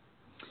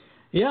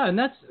 Yeah, and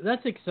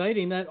that's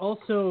exciting. That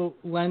also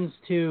lends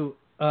to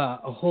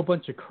a whole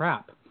bunch of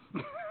crap.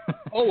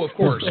 Oh, of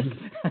course.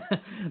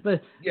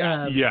 But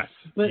yes,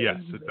 but, yes,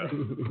 it does.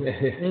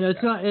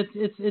 It's not.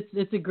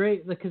 It's a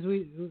great, because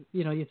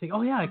you think,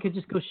 oh yeah, I could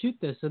just go shoot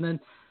this, and then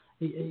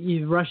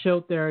you rush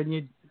out there,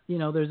 and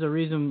there's a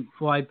reason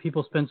why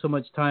people spend so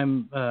much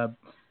time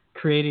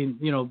creating,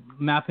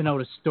 mapping out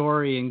a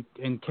story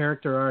and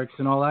character arcs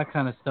and all that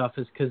kind of stuff,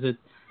 is because it,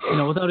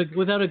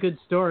 without a good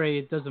story,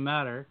 it doesn't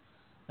matter.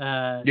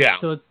 Yeah.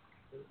 So it's,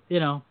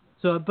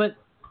 but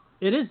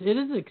it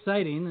is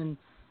exciting, and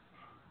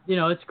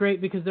it's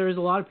great because there's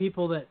a lot of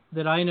people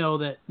that I know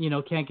that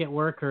can't get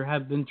work or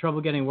have been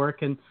trouble getting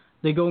work, and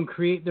they go and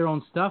create their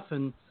own stuff,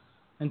 and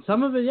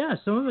some of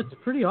it's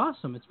pretty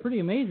awesome. It's pretty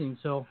amazing.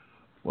 So,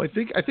 well,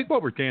 I think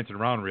what we're dancing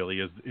around really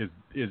is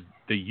the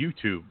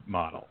YouTube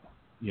model,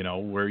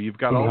 where you've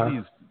got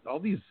all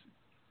these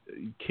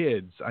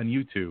kids on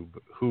YouTube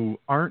who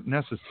aren't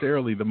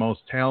necessarily the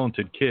most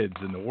talented kids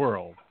in the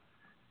world,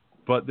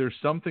 but there's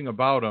something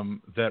about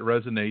them that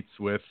resonates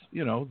with,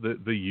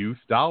 the youth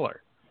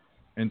dollar.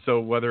 And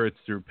so whether it's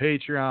through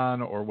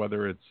Patreon or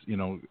whether it's,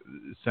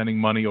 sending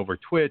money over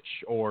Twitch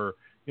or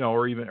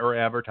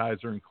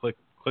advertiser and clicked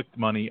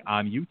money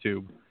on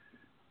YouTube,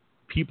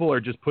 people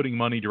are just putting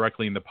money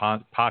directly in the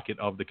pocket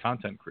of the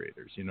content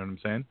creators. You know what I'm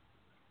saying?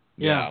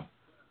 Yeah.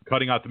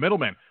 Cutting out the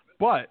middleman.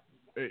 But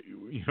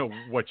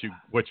what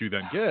you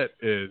then get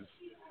is,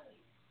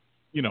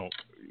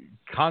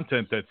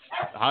 content that's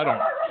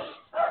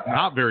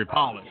not very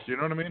polished. You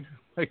know what I mean?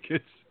 Like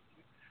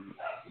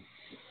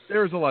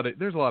there's a lot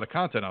of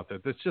content out there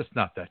that's just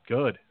not that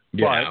good.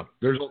 Yeah. But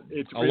there's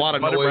a lot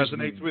of noise. It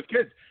resonates with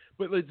kids.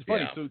 But it's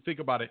funny. Yeah. So think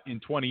about it. In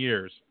 20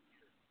 years,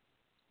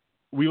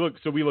 we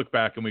look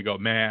back and we go,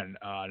 man,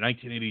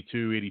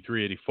 1982,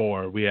 83,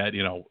 84, we had,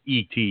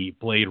 E.T.,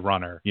 Blade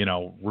Runner,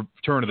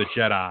 Return of the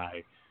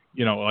Jedi,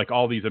 like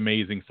all these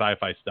amazing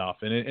sci-fi stuff.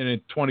 And in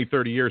 20,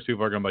 30 years,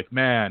 people are going to be like,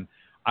 man,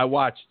 I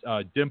watched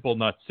Dimple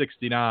Nut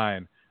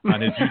 69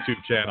 on his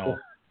YouTube channel.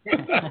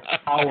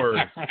 Hours,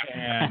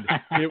 and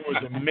it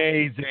was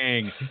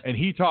amazing, and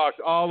he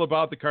talked all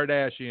about the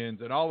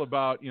Kardashians and all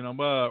about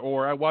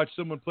or I watched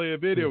someone play a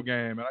video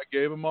game and I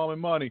gave them all my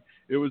money.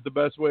 It was the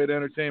best way to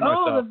entertain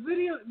myself.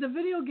 The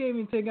video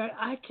gaming thing,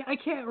 I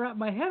can't wrap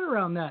my head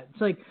around that. It's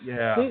like,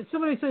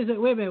 somebody says that,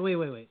 wait a minute,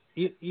 wait,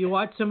 you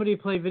watch somebody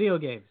play video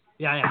games?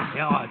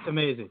 Yeah, oh, it's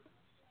amazing.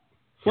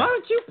 Why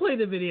don't you play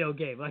the video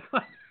game? Like,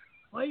 why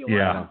are you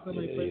watching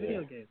somebody play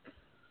video games?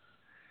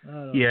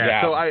 So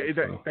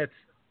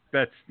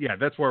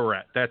that's where we're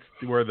at. That's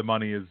where the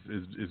money is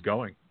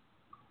going.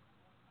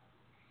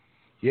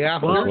 Yeah,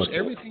 well,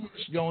 everything's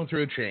going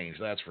through a change.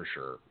 That's for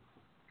sure.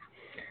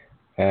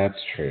 That's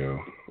true.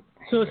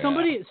 So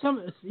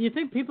you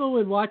think people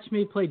would watch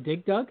me play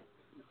Dig Dug?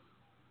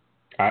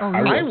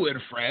 I would,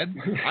 Fred.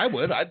 I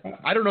would.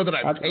 I don't know that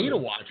I'd pay to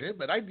watch it,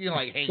 but I'd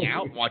hang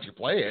out and watch you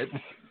play it.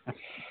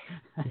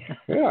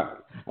 Yeah,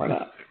 why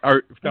not?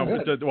 Well,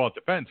 it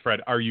depends, Fred.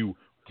 Are you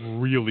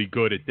really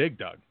good at Dig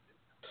Dug?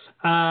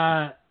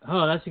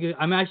 Oh, that's a good.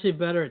 I'm actually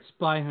better at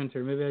Spy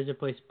Hunter. Maybe I should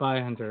play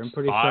Spy Hunter. I'm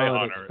pretty Spy solid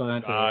Hunter. at Spy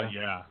Hunter.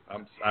 Yeah.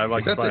 I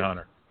like Spy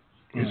Hunter.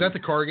 Is that the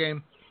car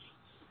game?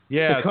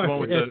 Yeah, it's the one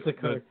with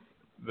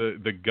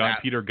the gun,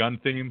 Peter Gunn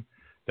theme.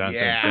 Dun,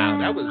 yeah, dun, dun,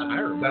 that was. I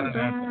remember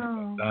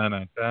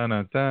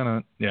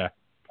that. Yeah.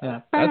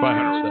 That's Spy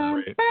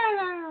Hunter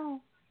stuff.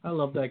 I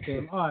love that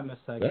game. Oh, I miss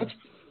that game.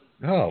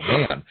 Oh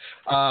man.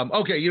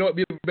 Okay, you know what?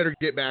 We better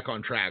get back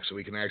on track so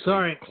we can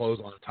actually close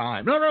on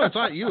time. No, it's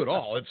not you at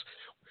all. It's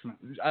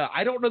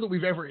I don't know that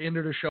we've ever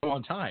ended a show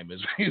on time.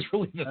 Is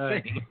really the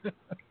thing.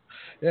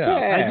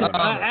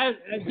 Yeah.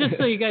 Just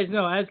so you guys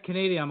know, as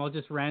Canadian, I'll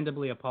just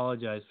randomly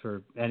apologize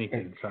for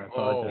anything. So I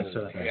apologize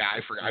for that. Yeah,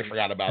 I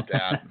forgot about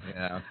that.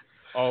 Yeah.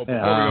 Oh,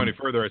 before we go any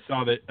further, I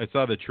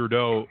saw that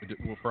Trudeau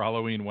for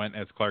Halloween went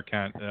as Clark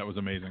Kent. That was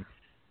amazing.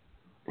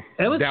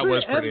 That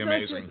was pretty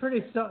amazing.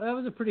 That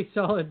was a pretty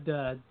solid.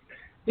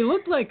 It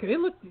looked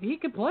he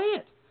could play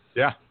it.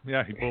 Yeah,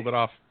 he pulled it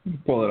off.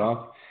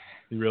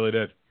 He really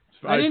did.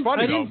 It's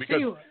funny though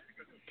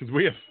because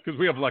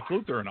we have Lex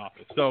Luthor in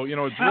office, so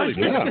it's really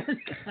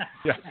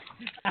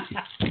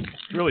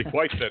it's really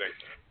quite fitting.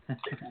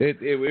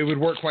 It would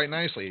work quite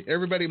nicely.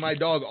 Everybody, my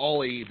dog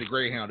Ollie, the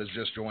Greyhound, has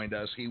just joined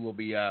us. He will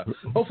be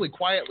hopefully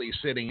quietly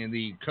sitting in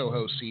the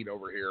co-host seat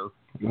over here.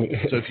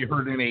 So if you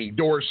heard any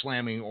doors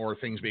slamming or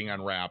things being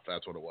unwrapped,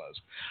 that's what it was.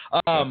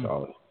 That's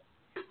Ollie.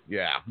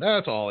 Yeah,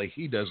 that's Ollie.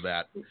 He does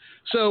that.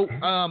 So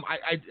I'm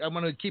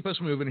going to keep us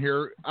moving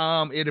here.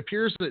 It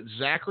appears that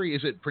Zachary,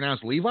 is it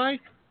pronounced Levi?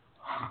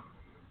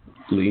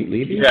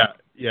 Levi?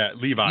 Yeah,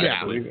 Levi.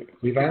 Yeah, Levi?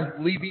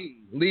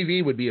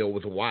 Levi would be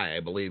with a Y, I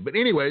believe. But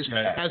anyways,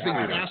 has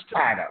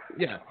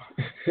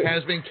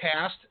been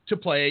cast to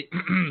play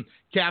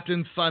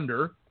Captain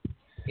Thunder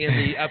in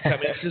the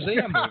upcoming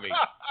Shazam movie.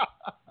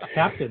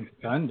 Captain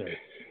Thunder.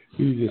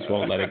 You just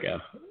won't let it go.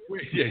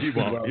 Yeah, you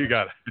won't. You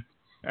got it.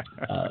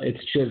 It's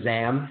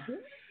Shazam.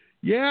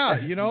 Yeah,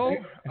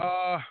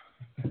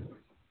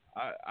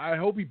 I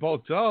hope he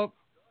bulks up.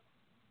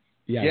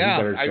 Yeah, he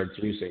better start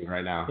juicing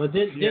right now. Well,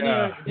 didn't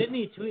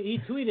he tweet? He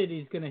tweeted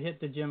he's going to hit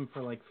the gym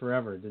for like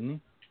forever, didn't he?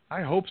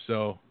 I hope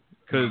so,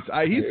 because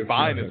he's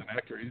fine as an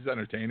actor. He's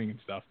entertaining and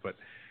stuff, but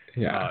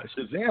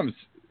Shazam's,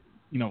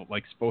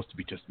 like supposed to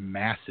be just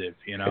massive,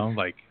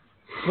 like.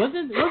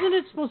 Wasn't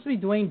it supposed to be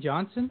Dwayne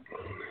Johnson?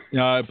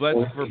 No,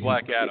 for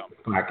Black Adam.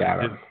 Black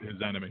Adam. His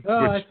enemy.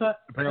 Oh, which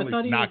apparently I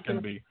thought he not going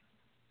to be.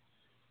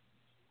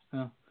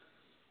 Oh.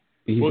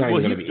 He's not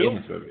even going to be in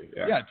this movie.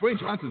 Yeah, Dwayne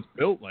Johnson's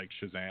built like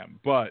Shazam,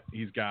 but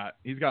he's got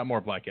more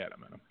Black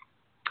Adam in him.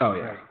 Oh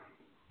yeah,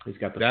 he's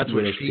got the. That's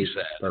what she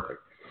said. Perfect.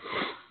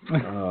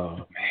 Oh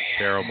man,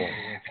 terrible.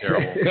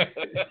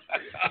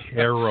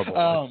 Terrible.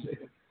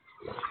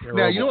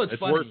 Now you know what's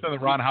funny? Worse than the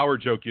Ron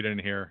Howard joke you didn't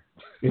hear.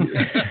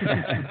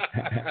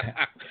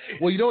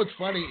 Well, you know what's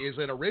funny is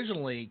that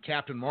originally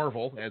Captain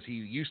Marvel, as he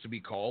used to be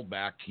called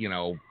back,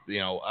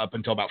 up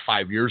until about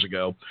 5 years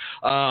ago,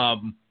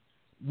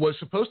 was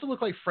supposed to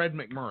look like Fred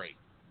McMurray,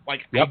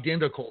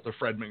 identical to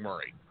Fred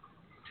McMurray.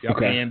 Yep.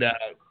 Okay. And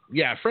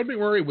Fred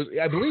McMurray was,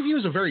 I believe he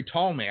was a very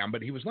tall man,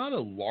 but he was not a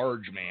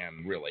large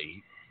man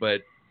really.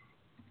 But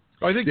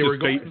I think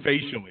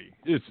facially,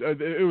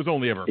 it was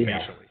only ever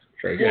facially.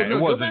 Sure. Yeah, it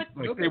wasn't.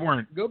 They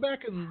weren't. Go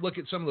back and look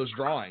at some of those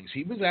drawings.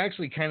 He was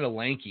actually kind of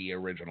lanky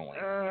originally.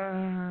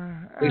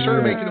 They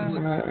started making him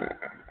look.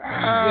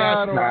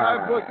 I've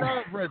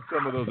read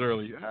some of those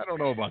early. I don't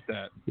know about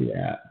that.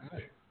 Yeah.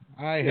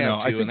 I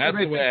have too, and that's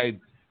the way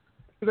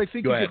Because I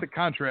think you get the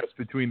contrast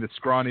between the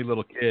scrawny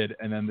little kid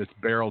and then this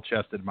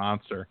barrel-chested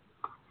monster.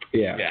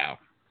 Yeah. Yeah.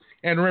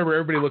 And remember,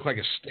 everybody looked like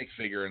a stick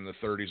figure in the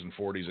 30s and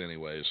 40s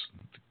anyways.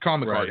 The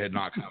comic art had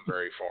not come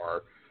very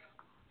far.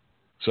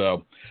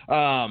 So,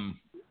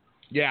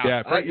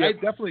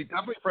 definitely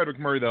Fred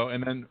McMurray, though.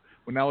 And then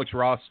when Alex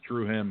Ross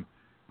drew him,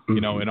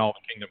 in all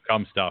the Kingdom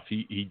Come stuff,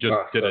 he just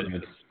did a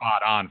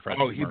spot on Fred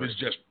McMurray. He was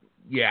just,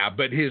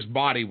 but his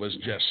body was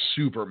just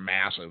super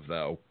massive,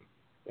 though.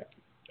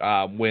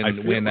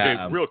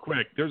 Real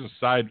quick, there's a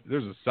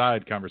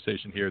side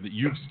conversation here that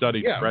you've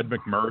studied Fred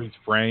McMurray's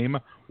frame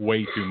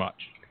way too much.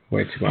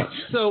 Way too much.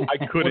 So I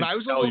couldn't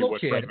tell you what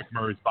Fred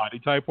McMurray's body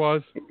type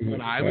was. When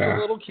I was a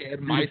little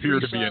kid, my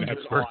three sons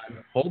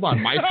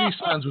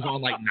was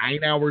on like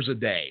 9 hours a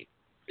day,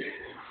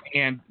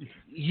 and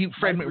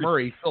Fred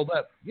McMurray filled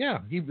up. Yeah,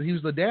 he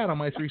was the dad on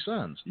my three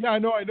sons. Yeah, I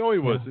know he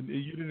was. And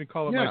you didn't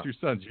call it my three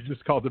sons. You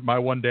just called it my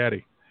one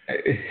daddy.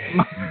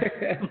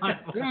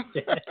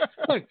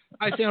 Look,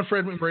 I found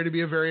Fred McMurray to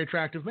be a very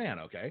attractive man.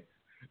 Okay,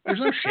 there's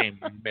no shame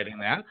in admitting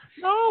that.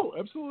 No,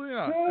 absolutely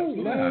not.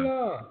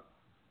 No.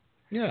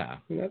 Yeah,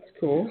 that's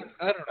cool.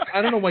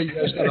 I don't know why you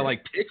guys gotta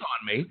like pick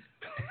on me.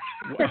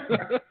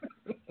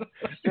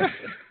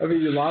 I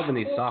mean, you're lobbing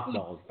these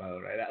softballs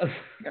right now.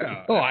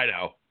 Yeah. Oh, I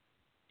know.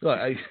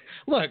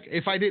 Look,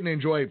 if I didn't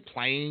enjoy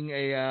playing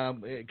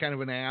a kind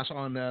of an ass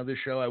on this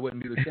show, I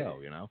wouldn't do the show.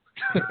 You know.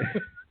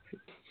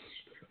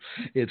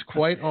 It's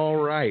quite all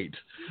right.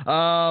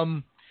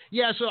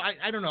 Yeah, so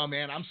I don't know,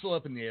 man. I'm still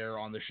up in the air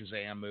on the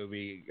Shazam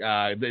movie.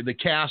 The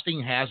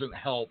casting hasn't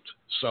helped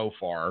so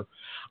far.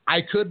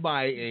 I could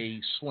buy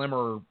a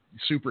slimmer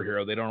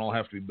superhero. They don't all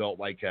have to be built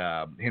like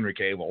Henry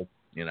Cavill,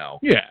 you know.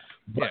 Yeah.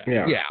 But,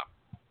 Yeah. yeah.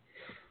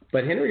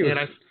 But Henry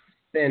was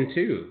thin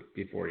too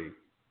before he,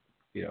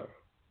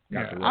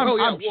 got the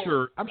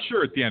role. I'm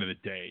sure at the end of the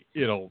day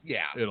it'll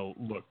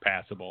look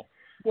passable.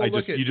 Well,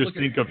 you just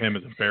think of him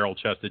as a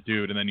barrel-chested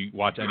dude, and then you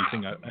watch any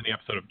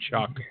episode of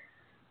Chuck,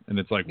 and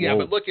it's like, yeah,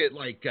 whoa. but look at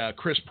like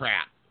Chris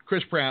Pratt.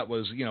 Chris Pratt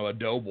was, a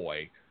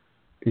doughboy.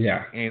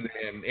 Yeah. And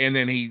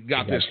then he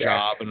got this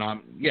job, and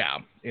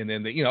and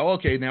then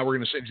okay, now we're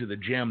going to send you to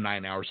the gym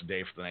 9 hours a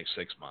day for the next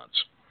 6 months.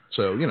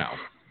 So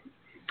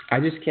I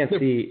just can't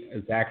see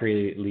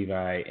Zachary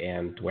Levi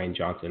and Dwayne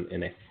Johnson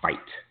in a fight.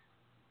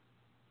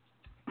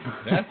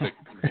 That's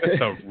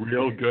a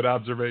real good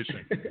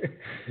observation.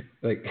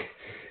 Like,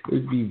 it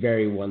would be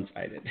very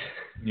one-sided.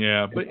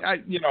 Yeah, but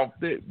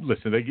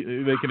listen, they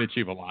can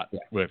achieve a lot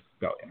with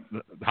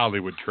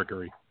Hollywood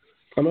trickery.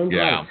 I'm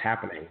glad it's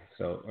happening.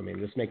 So, I mean,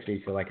 this makes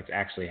me feel like it's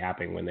actually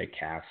happening when they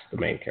cast the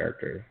main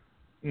character.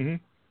 Mm-hmm.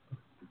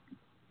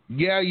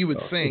 Yeah, you would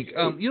think.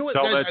 You know what?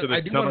 Tell guys,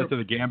 that to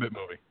the Gambit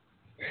movie.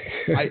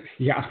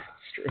 Yeah,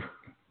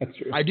 that's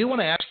true. I do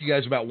want to ask you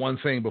guys about one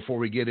thing before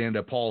we get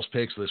into Paul's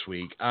picks this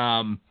week.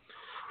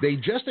 They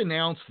just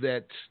announced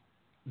that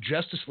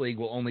Justice League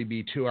will only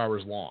be 2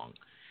 hours long.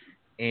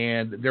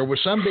 And there was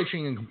some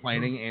bitching and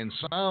complaining, and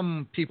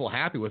some people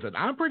happy with it.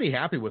 I'm pretty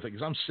happy with it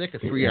because I'm sick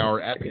of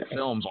 3-hour epic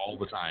films all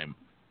the time.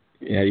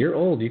 Yeah, you're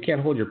old. You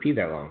can't hold your pee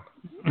that long.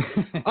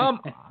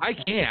 I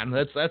can.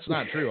 That's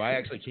not true. I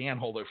actually can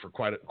hold it for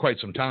quite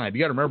some time.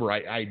 You got to remember,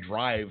 I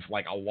drive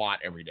like a lot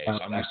every day, so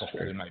I'm used to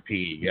holding my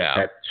pee. Yeah,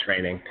 that's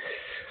training.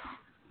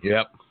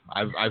 Yep,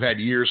 I've had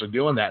years of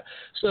doing that.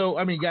 So,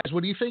 I mean, guys,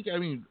 what do you think? I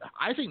mean,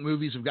 I think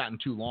movies have gotten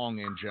too long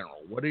in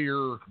general. What are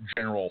your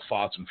general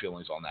thoughts and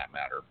feelings on that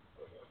matter?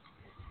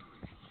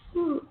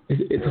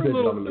 It's a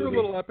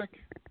little epic.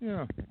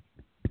 Yeah.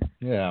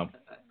 Yeah.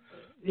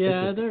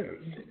 Yeah,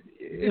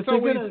 if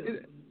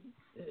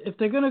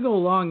they're gonna go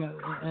long,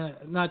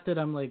 not that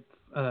I'm like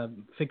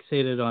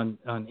fixated on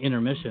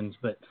intermissions,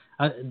 but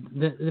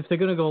if they're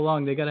gonna go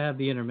long, they got to have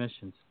the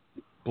intermissions.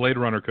 Blade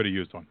Runner could have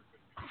used one.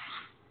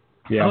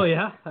 Yeah. Oh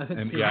yeah.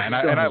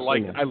 I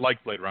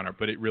like Blade Runner,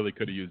 but it really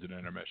could have used an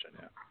intermission.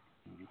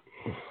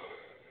 Yeah.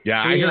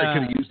 Yeah, I hear it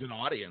could have used an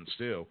audience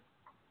too.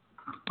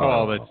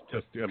 Oh, that's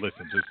just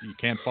listen. Just you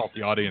can't fault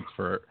the audience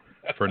for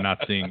not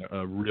seeing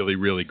a really,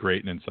 really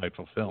great and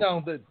insightful film.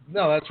 No,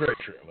 that's very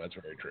true. That's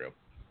very true.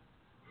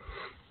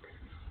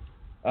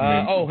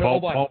 Paul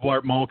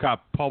Blart Mall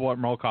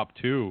Cop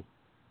 2.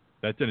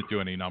 That didn't do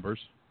any numbers.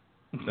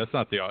 That's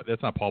not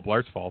Paul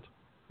Blart's fault.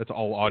 That's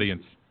all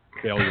audience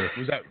failure.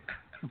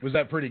 Was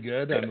that pretty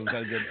good? Was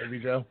that a good movie,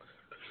 Joe?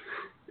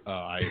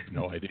 I have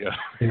no idea.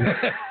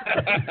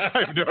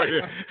 I have no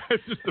idea.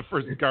 It's just the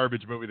first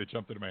garbage movie that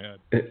jumped into my head.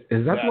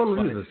 Is that one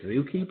where he's a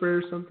zookeeper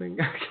or something?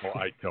 Oh,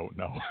 I don't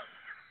know.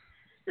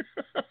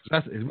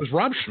 Was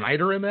Rob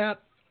Schneider in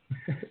that?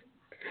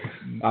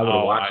 I would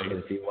have watched it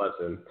if he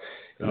wasn't.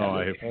 No,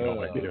 I have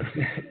no idea.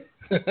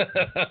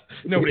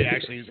 Nobody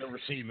actually has ever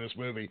seen this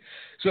movie.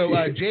 So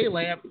Jay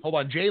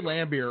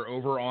Lambier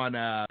over on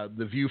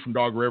The View from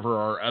Dog River,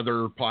 our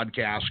other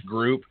podcast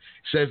group,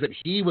 says that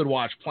he would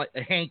watch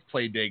Hank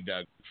play Dig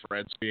Dug.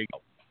 Fred, so you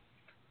go.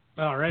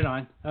 Oh, right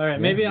on. All right,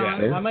 maybe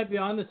I might be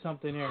onto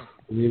something here.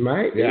 You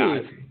might.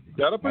 Yeah.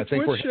 Got up a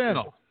Twitch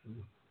channel.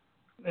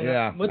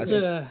 Yeah. What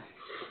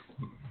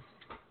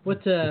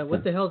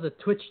the hell's a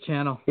Twitch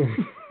channel?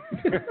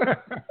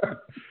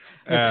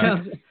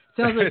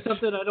 Sounds like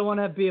something I don't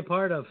want to be a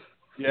part of.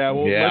 Yeah,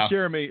 well, let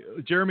Jeremy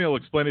will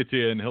explain it to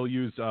you, and he'll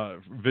use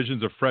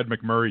visions of Fred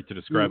McMurray to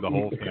describe the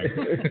whole thing.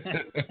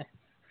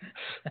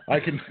 I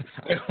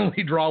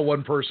only draw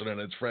one person, and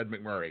it's Fred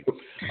McMurray.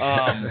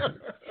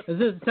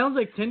 It sounds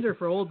like Tinder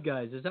for old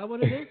guys. Is that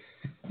what it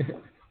is?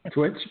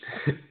 Twitch?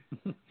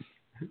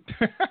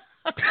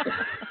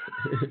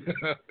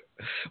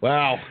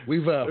 Wow,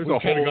 we've kind of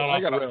gone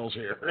off the rails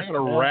here. I got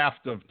a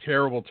raft of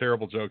terrible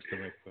jokes to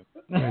make.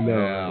 I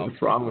know.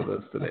 What's wrong with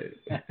us today?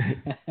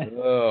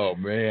 Oh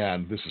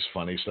man, this is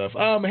funny stuff.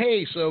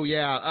 Hey, so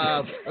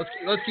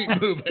let's keep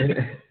moving.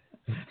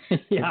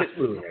 Yeah.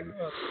 Oh,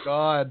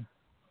 God.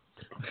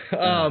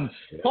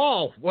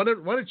 Paul, why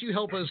don't you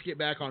help us get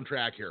back on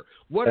track here?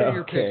 What are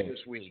your picks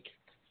this week?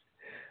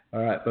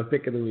 All right, my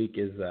pick of the week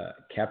is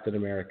Captain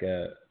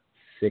America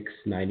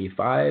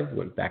 695.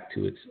 Went back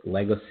to its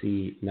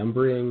legacy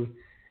numbering,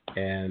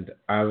 and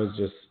I was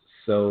just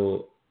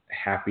so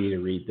happy to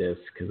read this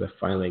because I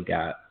finally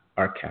got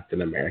our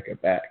Captain America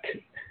back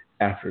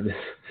after this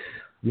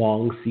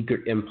long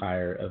secret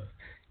empire of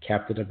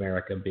Captain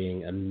America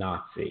being a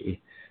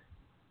Nazi.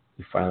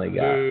 We finally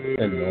got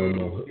a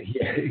normal.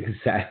 Yeah,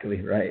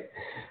 exactly right.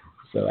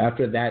 So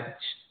after that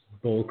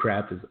bull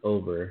crap is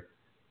over,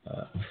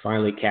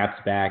 finally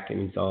Cap's back,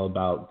 and he's all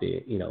about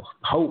the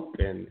hope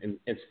and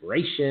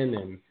inspiration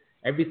and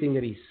everything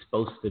that he's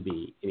supposed to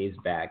be, and he's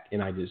back.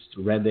 And I just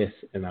read this,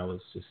 and I was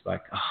just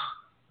like,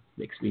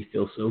 makes me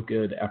feel so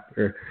good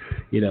after,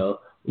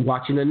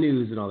 watching the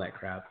news and all that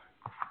crap.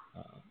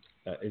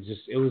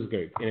 It was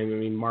great. And I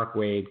mean, Mark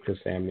Waid, Chris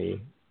Samney,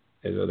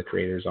 are the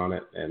creators on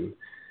it, and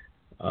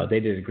they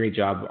did a great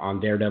job on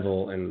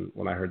Daredevil. And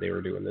when I heard they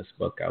were doing this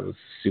book, I was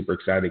super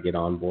excited to get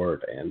on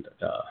board, and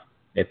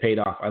it paid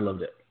off. I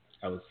loved it.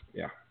 I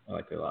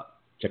liked it a lot.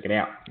 Check it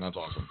out. That's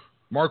awesome.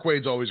 Mark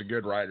Waid's always a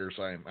good writer,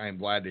 so I'm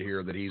glad to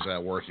hear that he's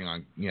working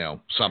on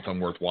something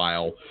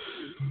worthwhile.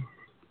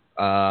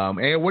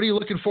 And what are you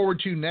looking forward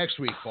to next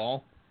week,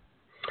 Paul?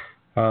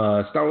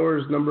 Star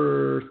Wars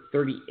number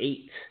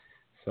 38.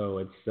 So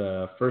it's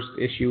the first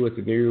issue with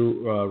the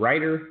new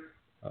writer.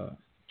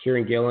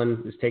 Kieran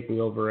Gillen is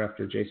taking over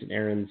after Jason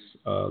Aaron's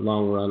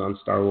long run on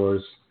Star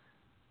Wars.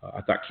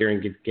 I thought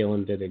Kieran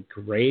Gillen did a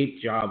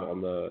great job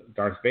on the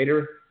Darth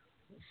Vader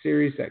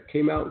series that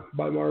came out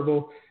by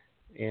Marvel.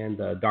 And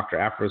Dr.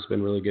 Afro's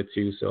been really good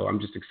too. So I'm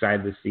just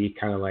excited to see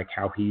kind of like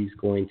how he's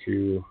going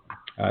to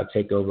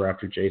take over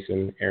after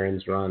Jason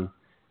Aaron's run.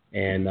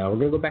 And we're going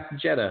to go back to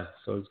Jeddah.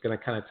 So it's going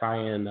to kind of tie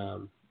in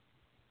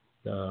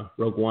the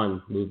Rogue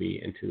One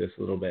movie into this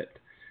a little bit.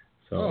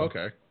 So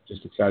okay.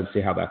 Just excited to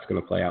see how that's going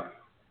to play out.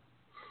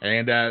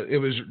 And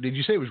did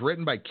you say it was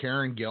written by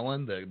Karen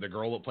Gillan, the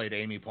girl that played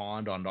Amy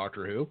Pond on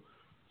Doctor Who?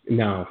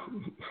 No.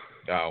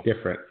 Oh.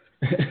 Different.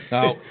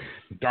 Oh,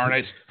 darn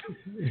it.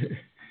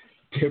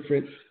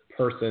 Different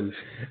person.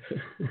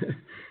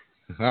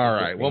 All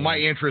right. Well, my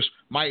interest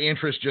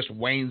just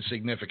waned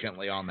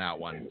significantly on that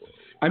one.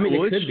 I mean,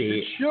 it could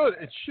be.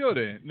 It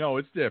shouldn't. No,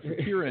 it's different.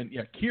 Kieran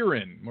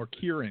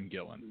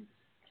Gillen.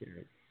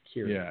 Kieran.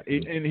 Yeah,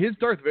 and his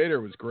Darth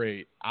Vader was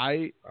great.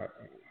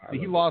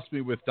 He lost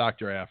me with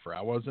Dr. Aphra.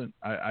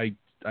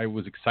 I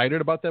was excited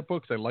about that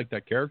book because I liked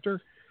that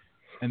character,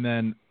 and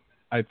then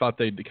I thought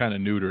they kind of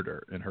neutered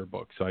her in her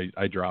book, so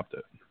I dropped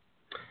it.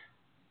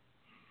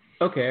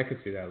 Okay, I could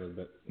see that a little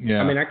bit.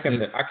 Yeah, I mean, I kept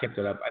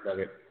it up. I dug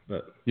it,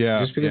 but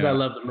just because I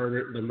love the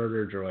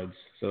murder droids.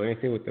 So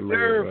anything with the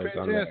murder droids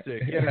on there. They're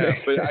fantastic. Yeah,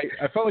 but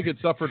I felt like it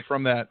suffered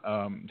from that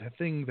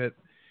thing that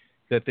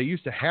they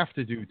used to have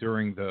to do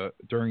during the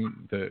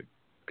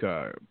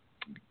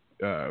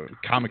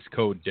Comics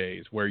Code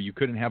days, where you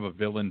couldn't have a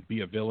villain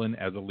be a villain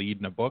as a lead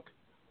in a book.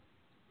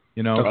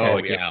 You know,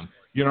 yeah.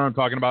 You know what I'm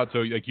talking about? So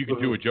like you could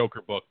do a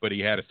Joker book, but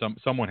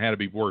someone had to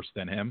be worse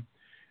than him.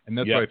 And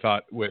that's what I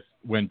thought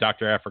when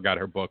Dr. Aphra got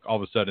her book, all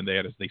of a sudden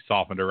they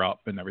softened her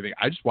up and everything.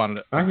 I just wanted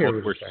a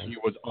book where she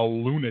was a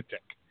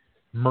lunatic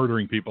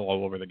murdering people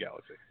all over the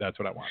galaxy. That's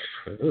what I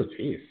wanted. Oh,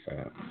 jeez.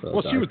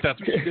 That's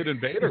what she did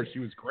in Vader. She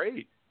was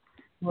great.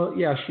 Well,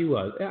 yeah, she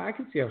was. Yeah, I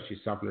can see how she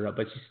softened her up,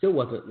 but she still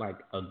wasn't like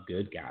a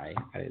good guy,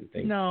 I didn't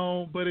think.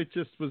 No, but it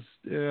just was,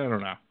 I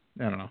don't know.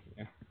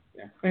 Yeah.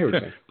 I hear what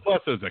you're saying.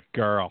 Plus, as a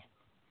girl.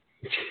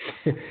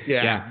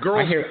 Yeah.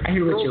 Girls, I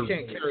hear girls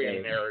can't carry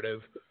a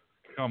narrative.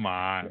 Come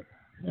on.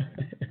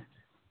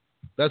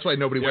 That's why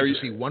nobody wants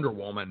to see Wonder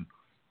Woman.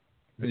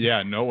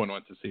 Yeah, no one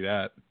wants to see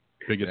that.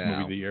 Biggest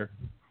movie of the year.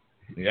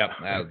 Yep,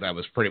 that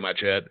was pretty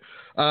much it.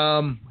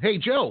 Hey,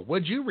 Joe,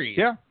 what'd you read?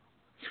 Yeah.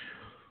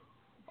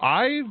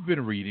 I've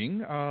been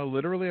reading, I've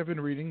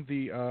been reading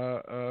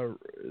the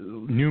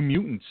New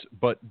Mutants,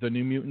 but the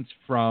New Mutants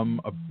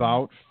from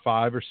about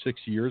 5 or 6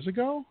 years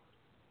ago.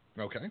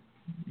 Okay.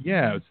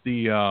 Yeah, it's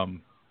the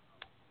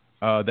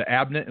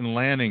Abnett and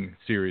Lanning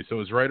series. So it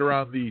was right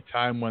around the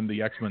time when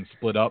the X-Men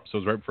split up. So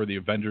it was right before the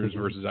Avengers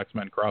versus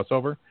X-Men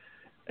crossover.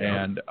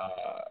 And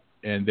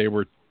they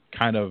were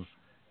kind of,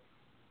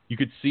 you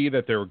could see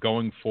that they were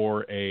going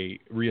for a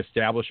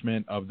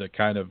reestablishment of the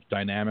kind of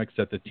dynamics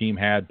that the team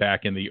had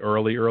back in the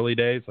early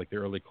days, like the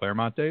early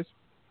Claremont days.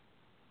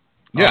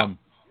 Yeah.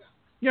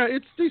 Yeah,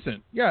 it's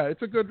decent. Yeah,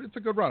 it's a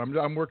good run.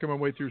 I'm working my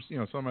way through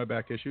some of my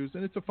back issues,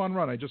 and it's a fun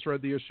run. I just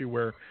read the issue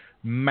where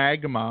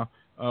Magma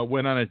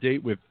went on a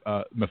date with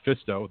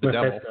Mephisto, the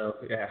devil.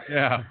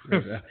 Yeah.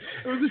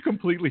 It was a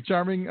completely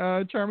charming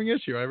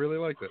issue. I really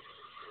liked it.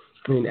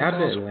 I mean,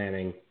 Abnett and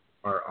Lanning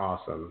are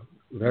awesome.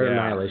 Their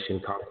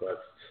Annihilation Conquest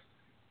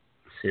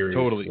series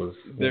was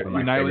their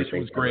Annihilation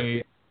was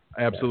great.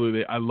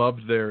 Absolutely. I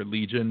loved their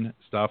Legion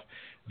stuff.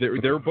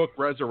 Their book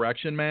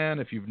Resurrection Man,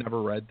 if you've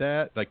never read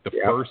that, like the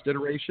first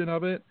iteration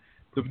of it,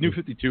 the New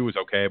 52 was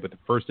okay, but the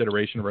first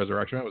iteration of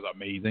Resurrection Man was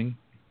amazing.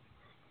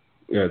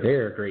 Yeah,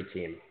 they're a great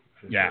team.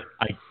 Yeah,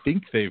 I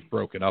think they've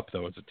broken up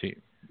though as a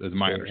team. Is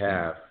my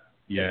understanding.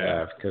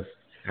 Yeah, because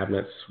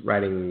Abnett's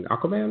writing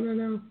Aquaman right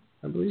now,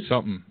 I believe.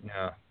 Something.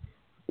 Yeah.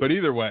 But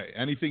either way,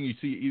 anything you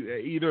see,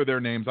 either of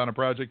their names on a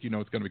project, it's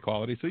going to be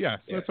quality. So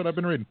that's what I've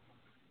been reading.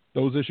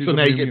 Those issues. So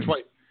now you get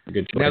twice.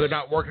 Now they're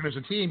not working as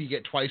a team. You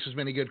get twice as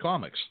many good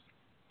comics,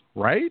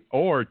 right?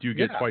 Or do you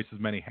get twice as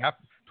many half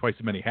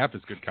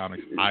as good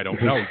comics? I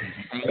don't know.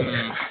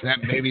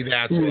 Maybe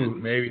that's it.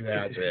 Maybe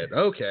that's it.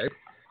 Okay.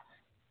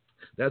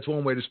 That's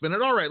one way to spin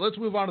it. All right, let's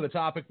move on to the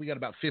topic. We got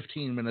about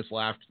 15 minutes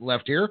left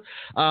here.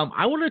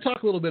 I want to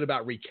talk a little bit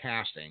about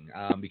recasting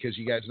because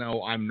you guys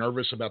know I'm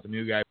nervous about the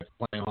new guy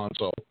playing Han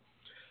Solo.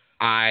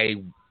 I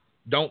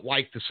don't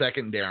like the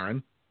second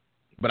Darren,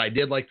 but I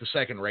did like the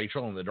second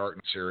Rachel in the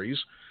Darkness series.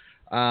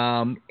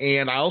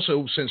 And I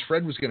also, since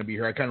Fred was going to be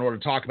here, I kind of want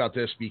to talk about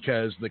this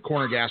because the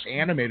Corner Gas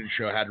animated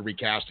show had to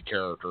recast a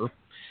character.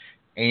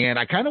 And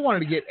I kind of wanted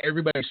to get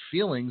everybody's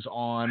feelings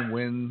on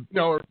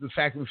the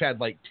fact that we've had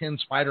like 10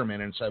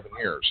 Spider-Men in 7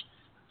 years.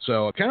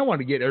 So I kind of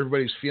wanted to get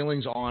everybody's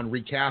feelings on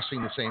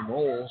recasting the same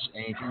roles,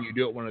 and can you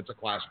do it when it's a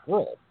classic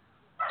role?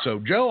 So,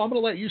 Joe, I'm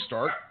going to let you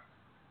start.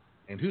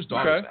 And whose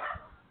dog is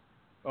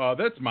that?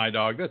 That's my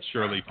dog. That's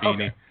Shirley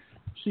Feeney. Okay.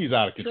 She's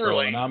out of control,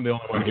 Shirley. And I'm the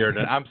only one here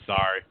tonight. I'm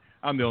sorry.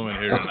 I'm the only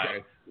one here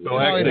tonight. So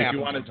actually, if you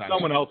wanted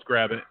someone else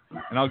grab it,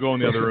 and I'll go in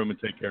the other room and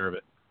take care of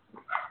it.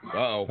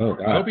 Uh-oh.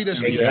 I hope he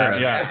doesn't get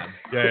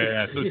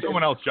Yeah. So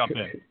someone else jump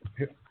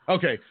in.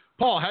 Okay.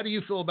 Paul, how do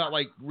you feel about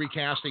like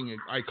recasting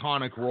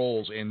iconic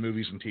roles in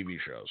movies and TV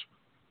shows?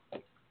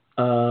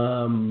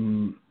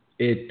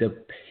 It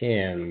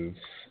depends.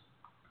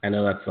 I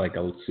know that's like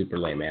a super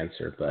lame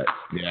answer, but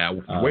yeah,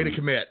 way to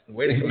commit,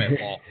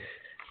 Paul.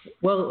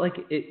 Well, like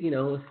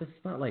if it's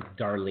not like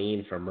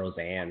Darlene from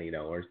Roseanne,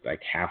 or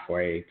like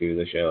halfway through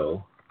the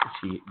show,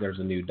 there's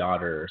a new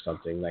daughter or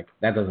something, like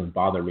that doesn't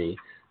bother me.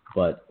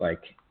 But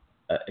like,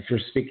 if you're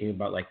speaking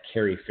about like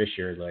Carrie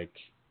Fisher, like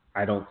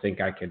I don't think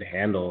I could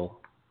handle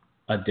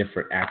a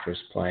different actress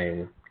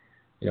playing,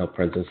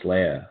 Princess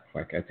Leia.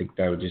 Like I think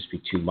that would just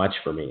be too much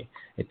for me.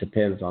 It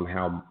depends on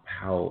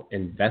how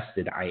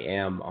invested I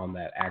am on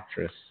that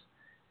actress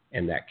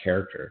and that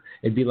character.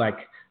 It'd be like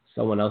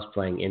someone else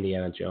playing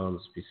Indiana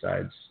Jones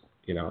besides,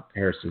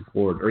 Harrison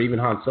Ford or even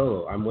Han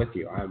Solo. I'm with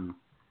you. I'm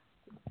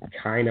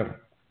kind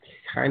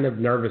of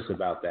nervous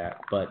about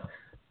that, but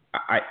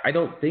I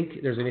don't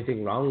think there's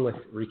anything wrong with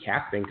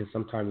recasting, because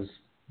sometimes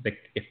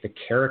if the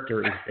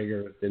character is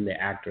bigger than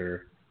the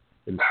actor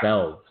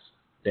themselves,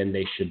 then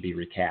they should be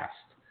recast.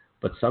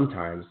 But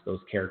sometimes those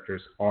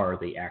characters are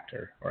the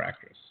actor or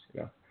actress,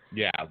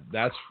 Yeah,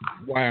 that's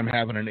why I'm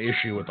having an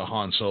issue with the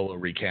Han Solo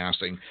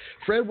recasting.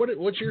 Fred,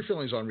 what's your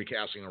feelings on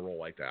recasting a role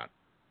like that?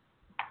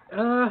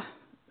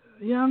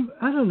 Yeah,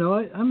 I don't know.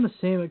 I'm the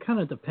same. It kind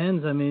of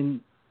depends. I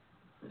mean,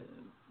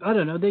 I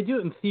don't know. They do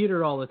it in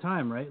theater all the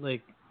time, right?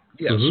 Like,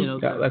 yes,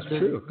 that's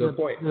true. Good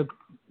point.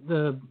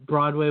 The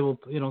Broadway will,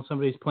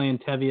 somebody's playing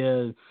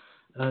Tevye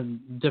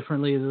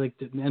differently, like,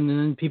 and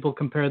then people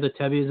compare the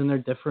Tevyes and they're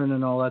different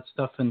and all that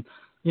stuff. And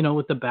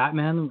with the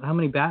Batman, how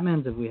many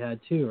Batmans have we had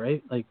too,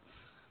 right? Like,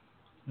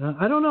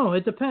 I don't know.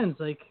 It depends.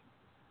 Like,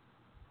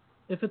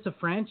 if it's a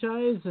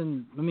franchise,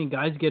 and I mean,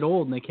 guys get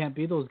old and they can't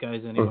be those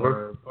guys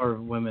anymore, or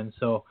women.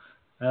 So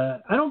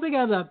I don't think I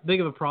have that big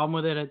of a problem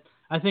with it.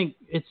 I think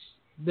it's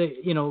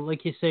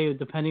like you say,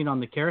 depending on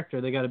the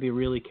character, they got to be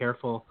really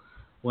careful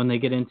when they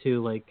get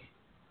into like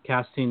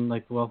casting.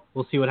 Like, well,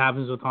 we'll see what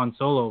happens with Han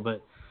Solo,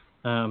 but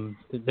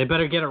they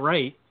better get it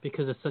right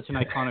because it's such an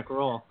iconic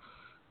role.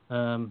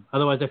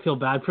 Otherwise, I feel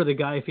bad for the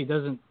guy if he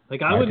doesn't.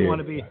 Like, I wouldn't want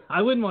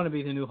to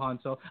be the new Han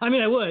Solo. I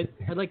mean, I would.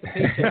 I'd like the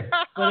paycheck,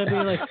 but I'd be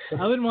like,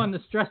 I wouldn't want the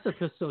stress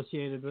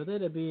associated with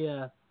it. It'd be,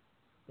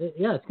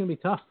 it's gonna be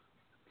tough.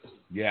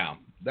 Yeah,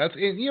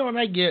 and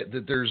I get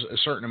that there's a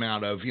certain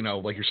amount of,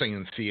 like you're saying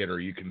in theater,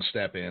 you can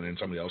step in and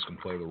somebody else can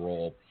play the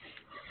role.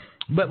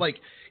 But like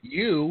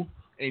you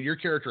and your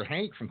character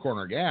Hank from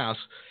Corner Gas,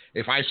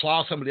 if I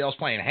saw somebody else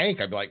playing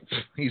Hank, I'd be like,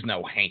 he's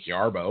no Hank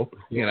Yarbo,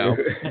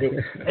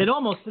 It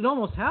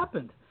almost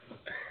happened.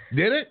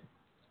 Did it?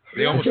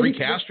 They almost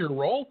recast your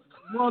role?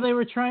 Well, they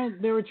were trying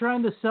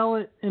to sell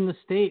it in the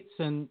States,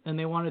 and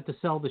they wanted to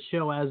sell the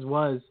show as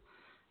was.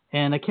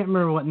 And I can't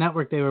remember what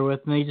network they were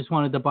with, and they just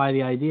wanted to buy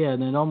the idea,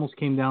 and it almost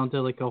came down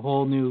to like a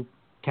whole new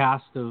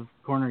cast of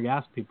Corner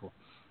Gas people.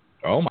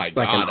 Oh my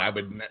God! I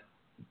would.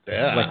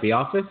 Yeah. Like The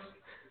Office.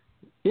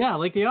 Yeah,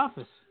 like The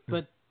Office,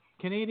 but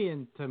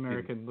Canadian to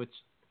American, which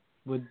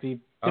would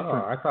be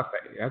different. Oh, I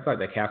thought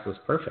the cast was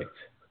perfect.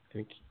 I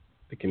think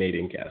the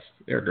Canadian cast,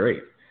 they're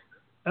great.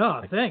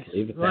 Oh, thanks.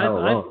 Leave it the hell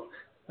alone.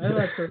 I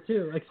thought so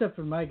too, except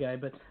for my guy,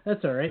 but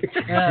that's all right.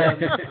 But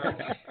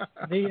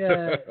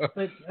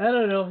I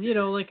don't know,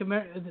 like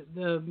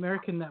the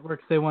American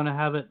networks, they want to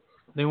have it,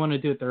 they want to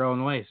do it their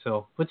own way,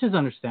 so, which is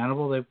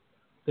understandable.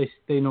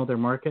 They know their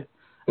market.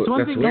 It's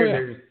one thing.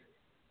 Weird.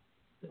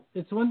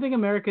 It's one thing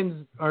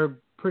Americans are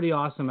pretty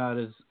awesome at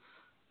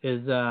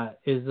is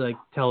like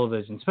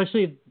television,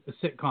 especially a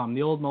sitcom,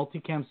 the old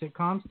multicam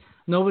sitcoms.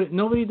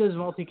 Nobody does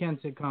multicam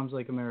sitcoms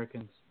like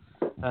Americans.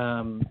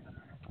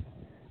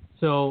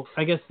 So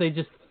I guess they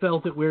just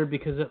felt it weird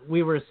because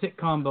we were a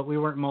sitcom, but we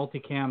weren't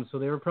multicam, so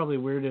they were probably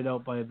weirded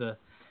out by the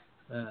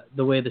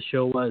way the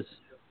show was.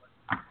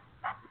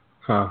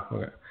 Huh.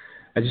 Okay.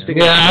 I just think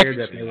it's weird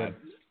that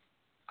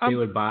they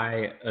would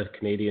buy a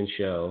Canadian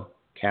show,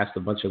 cast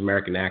a bunch of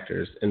American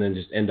actors, and then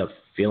just end up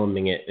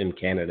filming it in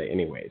Canada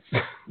anyways.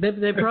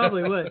 They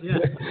probably would, yeah.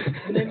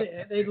 And then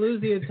they'd lose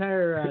the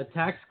entire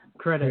tax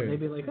credit. They'd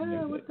be like,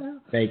 what the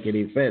hell? Make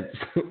any sense?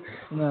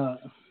 No,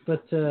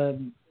 but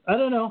I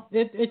don't know.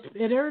 It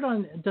aired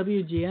on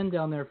WGN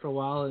down there for a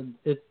while, and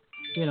it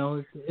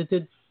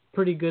did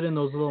pretty good in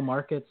those little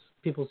markets.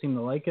 People seem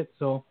to like it,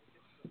 so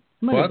it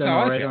might have done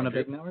all right on a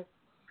big network.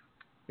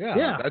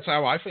 Yeah, that's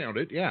how I found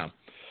it. Yeah.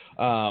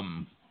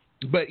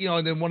 But,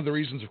 and then one of the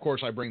reasons, of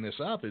course, I bring this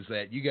up is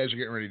that you guys are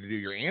getting ready to do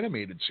your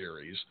animated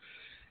series,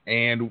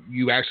 and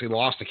you actually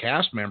lost a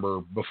cast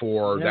member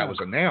before that was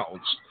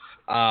announced.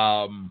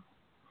 Now,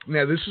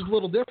 this is a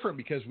little different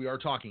because we are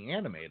talking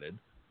animated.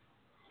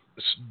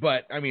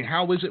 But, I mean,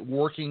 how is it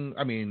working?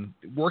 I mean,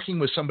 working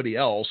with somebody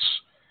else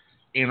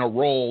in a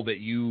role that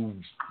you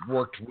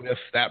worked with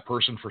that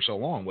person for so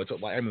long? What's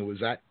it like? I mean, was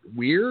that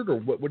weird, or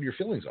what are your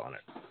feelings on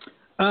it?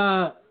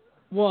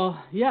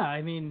 Well, yeah,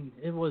 I mean,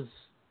 it was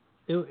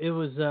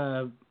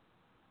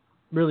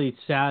really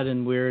sad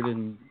and weird,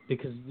 and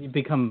because you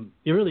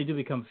really do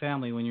become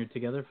family when you're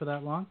together for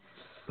that long.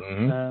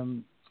 Mm-hmm.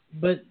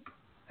 But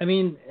I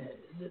mean,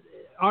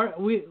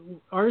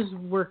 ours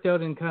worked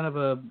out in kind of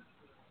a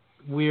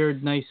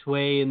weird, nice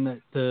way in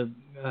that the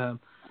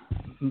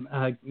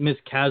Miss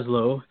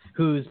Caslow,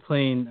 who's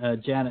playing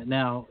Janet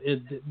now,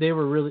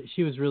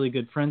 she was really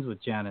good friends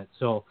with Janet.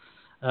 So,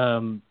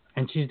 and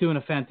she's doing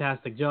a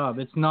fantastic job.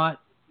 It's not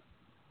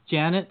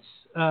Janet's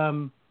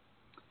Emma,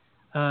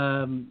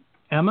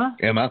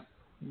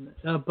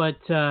 but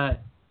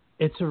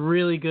it's a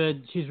really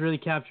good. She's really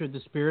captured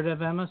the spirit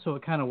of Emma, so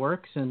it kind of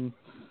works. And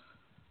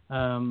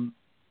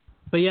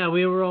but yeah,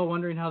 we were all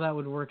wondering how that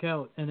would work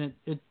out, and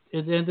it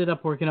ended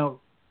up working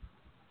out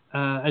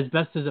as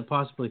best as it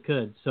possibly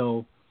could.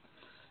 So,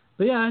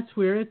 but yeah, it's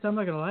weird. I'm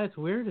not gonna lie, it's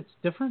weird. It's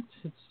different.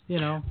 It's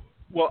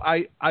Well,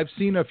 I've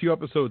seen a few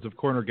episodes of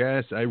Corner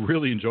Gas. I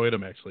really enjoyed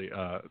them actually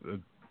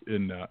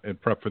in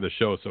prep for the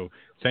show. So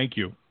thank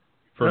you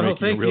for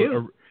making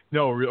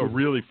a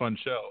really fun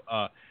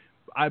show.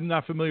 I'm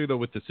not familiar though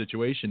with the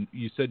situation.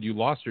 You said you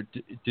lost her.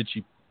 Did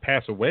she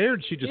pass away, or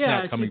did she just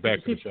not coming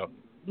back to the show?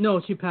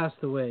 No, she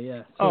passed away.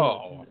 Yeah.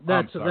 So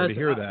I'm sorry to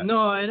hear that. No,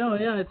 I know.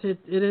 Yeah, it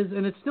is,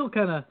 and it's still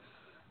kind of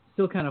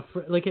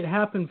like it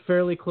happened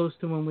fairly close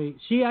to when we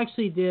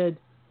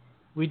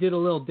did a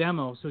little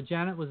demo. So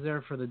Janet was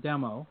there for the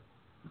demo,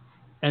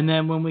 and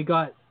then when we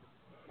got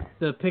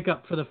the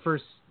pickup for the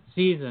first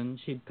season,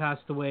 she'd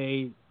passed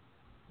away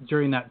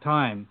during that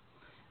time.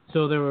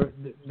 So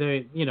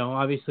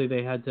obviously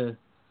they had to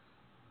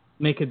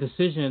make a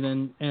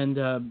decision, and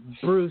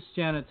Bruce,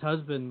 Janet's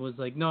husband, was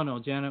like, no,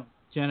 Janet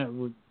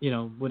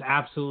would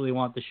absolutely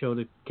want the show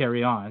to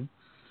carry on.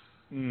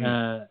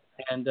 And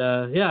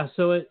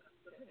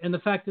the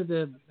fact that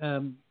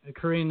the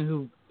Korean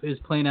who is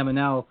playing Emma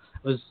now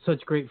was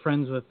such great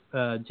friends with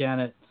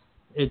Janet,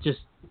 it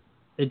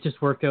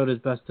just worked out as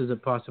best as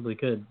it possibly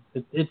could.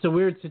 It's a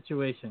weird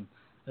situation,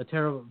 a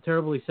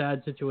terribly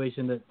sad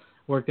situation that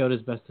worked out as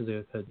best as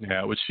it could.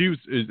 Yeah, well,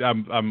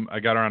 I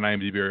got her on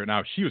IMDb right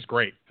now. She was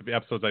great. The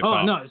episodes I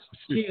saw. Oh no,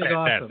 she was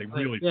fantastic, awesome.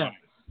 Really yeah.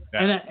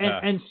 funny.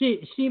 And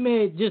she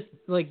made, just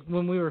like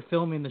when we were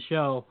filming the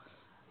show,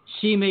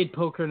 she made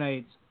poker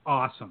nights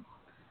awesome.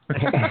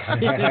 she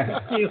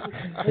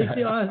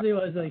honestly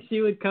was like,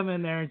 she would come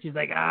in there and she's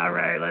like, all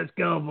right, let's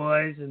go,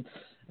 boys, and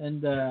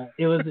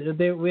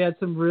we had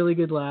some really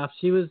good laughs.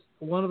 She was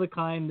one of a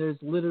kind. There's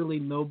literally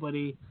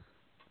nobody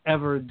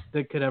ever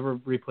that could ever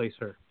replace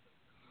her.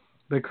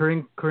 But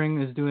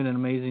Corinne is doing an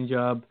amazing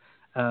job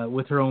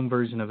with her own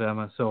version of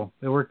Emma, so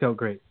it worked out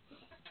great.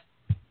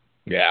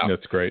 Yeah,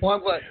 that's great. Well,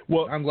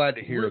 I'm glad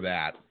to hear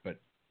that. But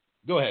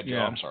go ahead, Joe.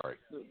 Yeah. I'm sorry.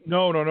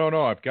 No.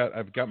 I've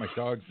got my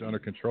dogs under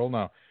control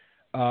now.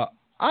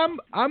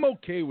 I'm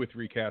okay with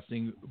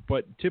recasting,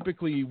 but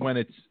typically when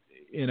it's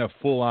in a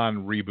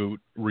full-on reboot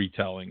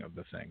retelling of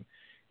the thing,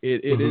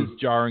 it is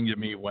jarring to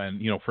me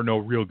when, for no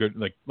real good,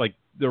 like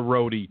the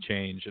Rhodey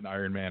change in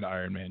Iron Man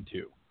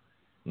 2,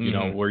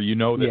 where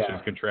this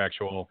is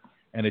contractual,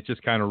 and it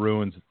just kind of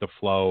ruins the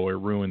flow, or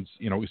ruins,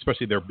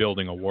 especially they're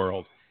building a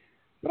world.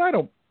 But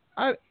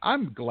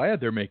I'm glad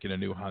they're making a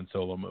new Han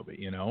Solo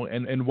movie,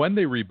 and when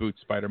they reboot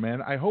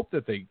Spider-Man, I hope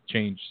that they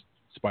change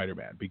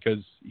Spider-Man, because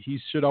he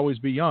should always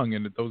be young,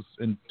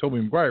 and Tobey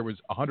Maguire was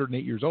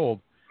 108 years old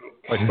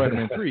by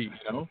Spider-Man 3,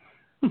 So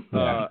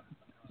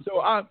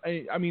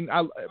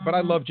but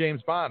I love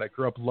James Bond. I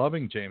grew up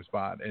loving James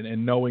Bond,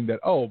 and knowing that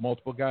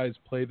multiple guys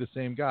play the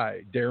same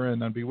guy,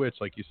 Darren on Bewitched,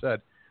 like you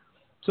said.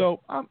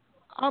 So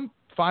I'm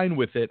fine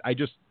with it. I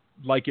just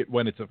like it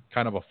when it's a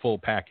kind of a full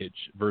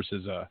package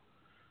versus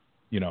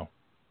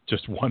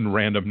just one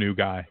random new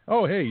guy.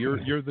 Oh, hey,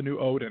 you're the new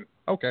Odin.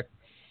 Okay.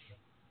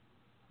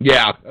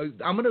 Yeah,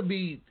 I'm going to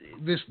be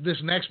this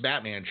next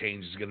Batman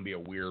change is going to be a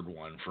weird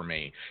one for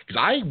me,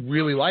 because I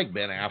really like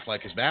Ben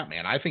Affleck as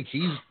Batman. I think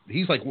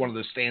he's like one of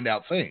the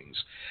standout things.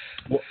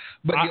 Well,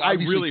 but I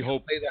really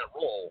hope play that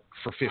role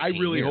for 15 I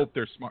really years. hope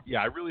they're smart.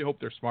 Yeah, I really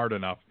hope they're smart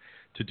enough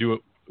to do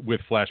it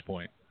with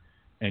Flashpoint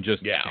and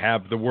just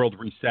have the world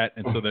reset,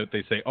 and so that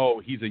they say,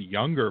 oh, he's a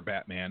younger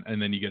Batman, and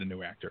then you get a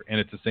new actor, and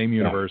it's the same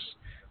universe,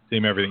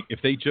 same everything.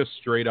 If they just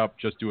straight up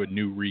just do a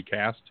new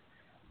recast,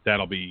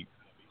 that'll be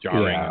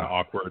jarring and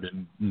awkward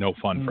and no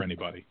fun for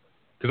anybody.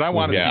 Because I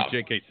want to see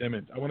J.K.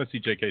 Simmons. I want to see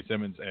J.K.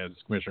 Simmons as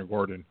Commissioner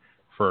Gordon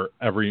I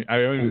haven't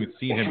even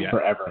seen him yet,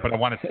 forever. but I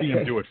want to see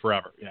him do it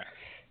forever.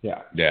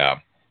 Yeah. Yeah.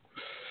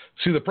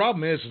 See, the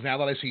problem is now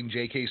that I've seen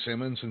J.K.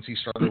 Simmons since he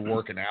started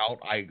working out,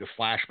 I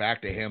flash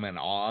back to him in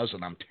Oz,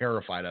 and I'm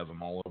terrified of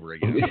him all over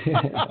again.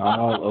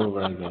 All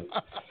over again.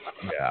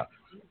 Yeah.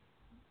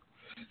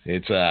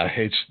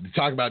 It's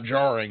talk about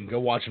jarring.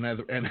 Go watch an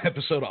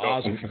episode of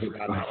Oz if you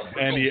forgot about it.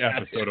 Any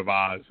episode of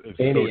Oz is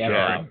so Any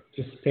jarring.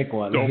 Just pick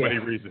one. So many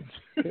reasons.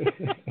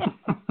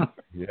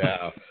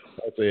 Yeah,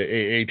 that's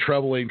a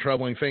troubling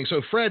thing.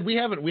 So, Fred, we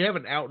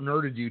haven't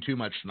out-nerded you too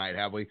much tonight,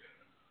 have we?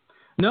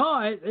 No,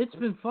 it's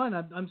been fun.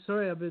 I'm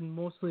sorry, I've been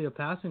mostly a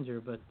passenger,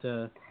 but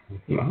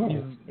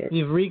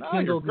you've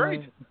rekindled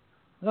my.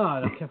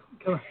 Oh,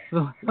 come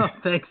on. Oh,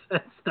 thanks.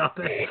 Stop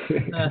it.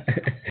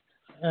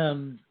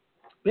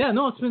 Yeah,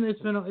 no, it's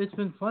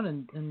been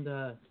fun, and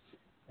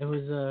it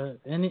was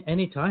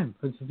any time.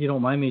 If you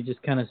don't mind me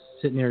just kind of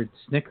sitting here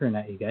snickering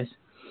at you guys.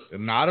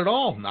 Not at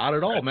all.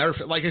 Matter of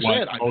fact, like I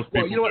said,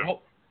 you know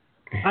what?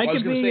 I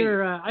could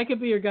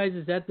be your guys'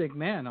 ethnic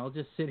man. I'll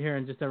just sit here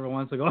and just every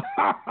once in a while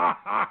go,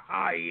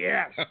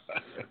 yes.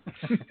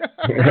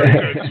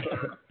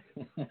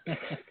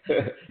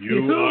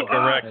 You are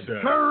correct,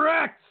 sir.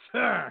 Correct,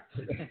 sir.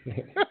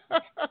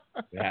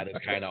 That is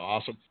kind of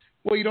awesome.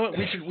 Well, you know what?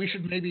 We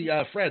should maybe,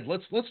 Fred.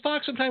 Let's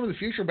talk sometime in the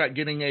future about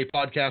getting a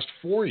podcast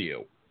for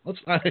you.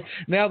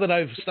 Now that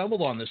I've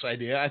stumbled on this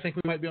idea, I think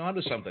we might be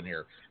onto something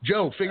here.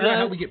 Joe, figure out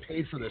how we get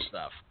paid for this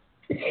stuff.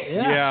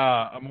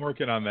 Yeah, I'm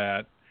working on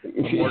that.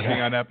 I'm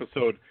working on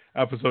episode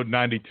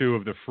 92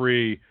 of the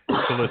free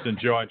to listen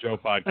Joe on Joe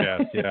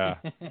podcast. Yeah.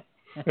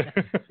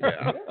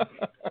 Yeah.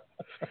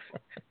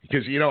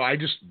 Because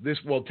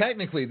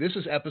technically this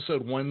is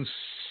episode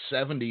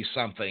 170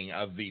 something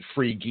of the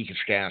free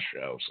Geekish Cast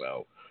show.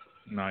 So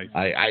nice.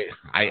 I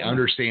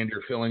understand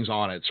your feelings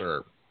on it,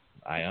 sir.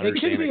 I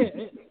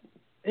understand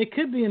it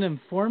could be an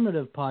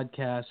informative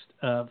podcast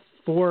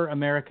for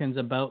Americans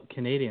about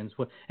Canadians,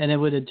 and it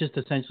would just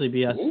essentially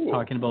be us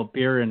talking about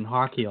beer and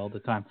hockey all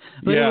the time.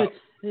 But yeah.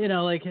 it would,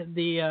 like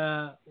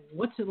the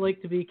what's it like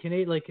to be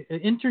Canadian? Like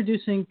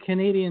introducing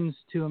Canadians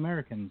to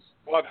Americans.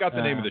 Well, I've got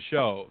the name of the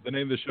show. The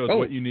name of the show is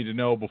What You Need to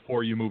Know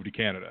Before You Move to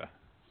Canada.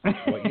 Hold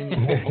on,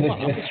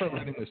 I'm gonna start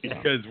writing this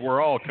down. Because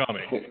we're all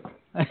coming.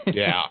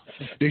 Yeah.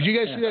 Did you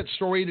guys see that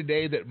story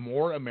today that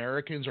more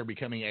Americans are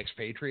becoming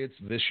expatriates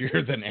this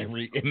year than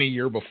any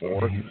year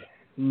before?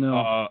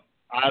 No.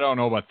 I don't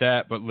know about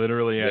that, but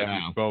literally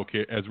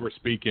as we're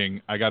speaking,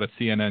 I got a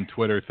CNN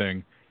Twitter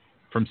thing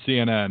from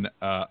CNN.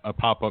 A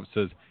pop-up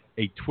says,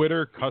 a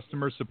Twitter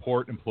customer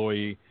support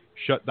employee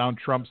shut down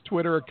Trump's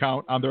Twitter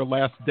account on their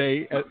last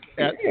day at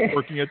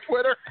working at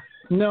Twitter.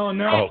 No.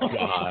 Oh,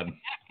 God.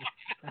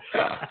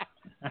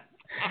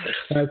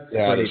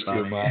 That is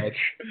too much.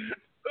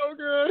 So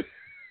good.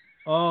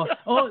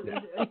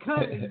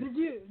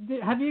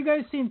 Have you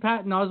guys seen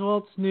Patton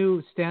Oswalt's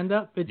new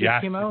stand-up? It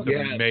just came out.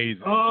 It's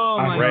amazing. Oh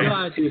my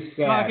God! Too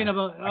sad. Talking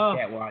about I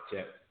can't watch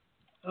it.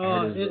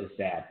 It's really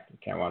sad. I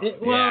can't watch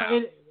it.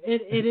 Well,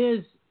 it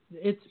is.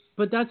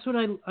 But that's what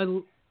I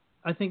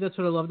think that's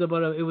what I loved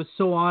about it. It was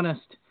so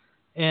honest,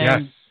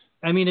 and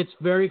I mean it's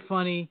very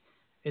funny.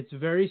 It's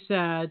very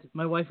sad.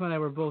 My wife and I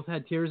both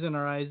had tears in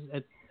our eyes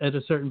at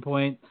a certain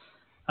point.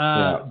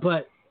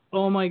 But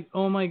oh my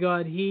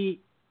God, he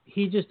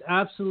just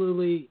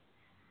absolutely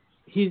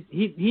he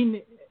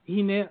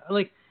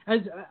like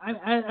as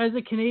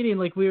a Canadian,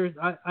 like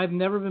I've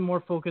never been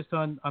more focused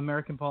on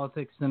American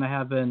politics than I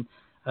have been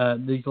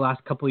these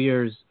last couple of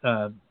years.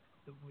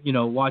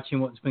 Watching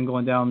what's been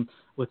going down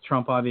with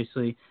Trump,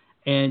 obviously,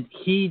 and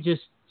he's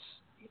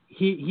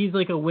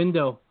like a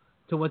window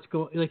to what's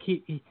going. Like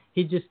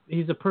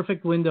he's a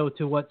perfect window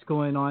to what's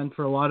going on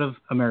for a lot of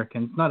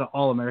Americans, not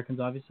all Americans,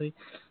 obviously,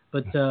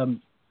 but.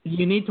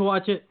 You need to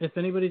watch it. If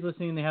anybody's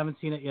listening and they haven't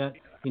seen it yet,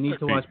 you need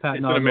to watch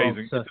Patton Oswalt.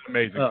 It's an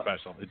amazing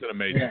special. It's an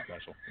amazing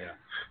special. Yeah.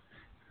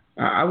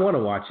 I want to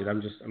watch it.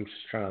 I'm just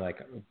trying to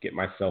get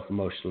myself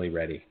emotionally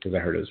ready because I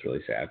heard it was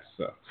really sad.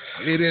 So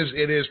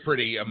it is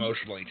pretty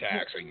emotionally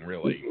taxing,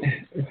 really.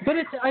 But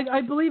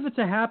I believe it's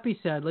a happy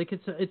sad. Like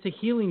it's a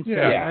healing sad.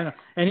 Yeah. I know.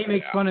 And he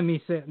makes fun of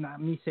me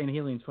saying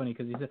healing's funny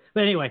because he said.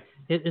 But anyway,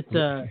 it's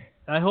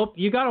I hope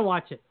you got to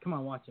watch it. Come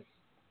on, watch it.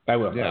 I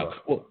will. Yeah.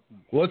 Well,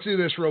 let's do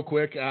this real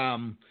quick.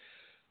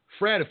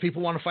 Fred, if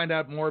people want to find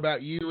out more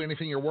about you,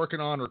 anything you're working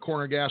on, or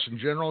Corner Gas in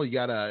general, you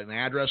got an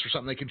address or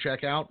something they can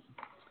check out?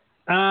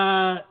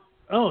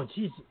 Oh,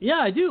 geez. Yeah,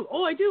 I do.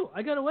 Oh, I do.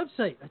 I got a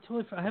website.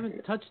 I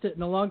haven't touched it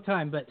in a long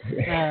time, but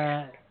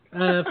I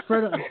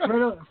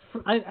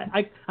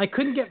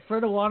couldn't get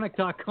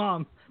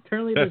FredOwanick.com.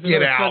 Apparently there's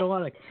another Fred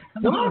Ewanick.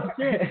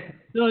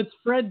 No, it's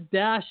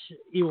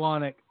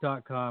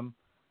Fred-Ewanick.com.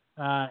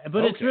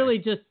 But it's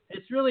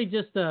really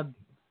just a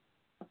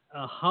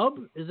hub.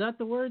 Is that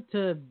the word?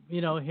 To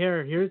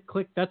here,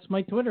 click. That's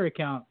my Twitter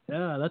account.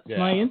 That's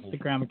my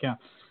Instagram account.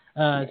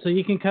 So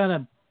you can kind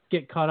of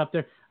get caught up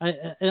there.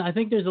 I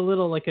think there's a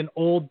little like an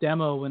old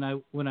demo when I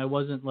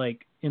wasn't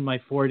like in my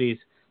 40s.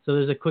 So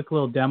there's a quick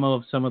little demo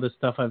of some of the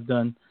stuff I've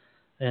done,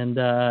 and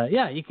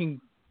you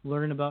can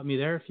learn about me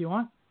there if you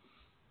want.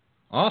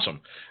 Awesome,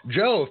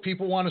 Joe. If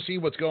people want to see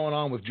what's going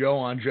on with Joe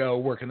on Joe,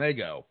 where can they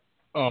go?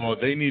 Oh,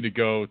 they need to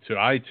go to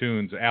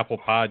iTunes, Apple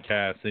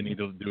Podcasts. They need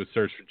to do a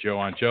search for Joe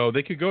on Joe.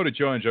 They could go to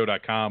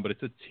joeandjoe.com, but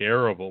it's a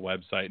terrible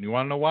website. And you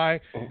want to know why?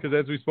 Because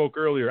as we spoke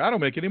earlier, I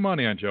don't make any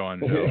money on Joe on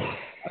Joe.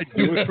 I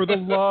do it for the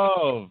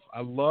love.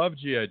 I love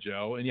G.I.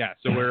 Joe. And yeah,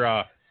 so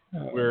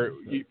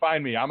you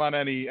find me. I'm on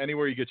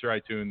anywhere you get your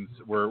iTunes.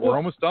 We're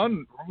almost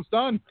done. We're almost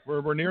done.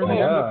 We're nearing the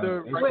end of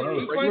the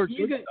regular stuff.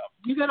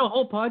 You got a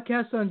whole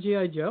podcast on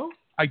G.I. Joe?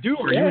 I do.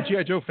 Are you a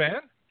G.I. Joe fan?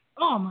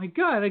 Oh my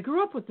God! I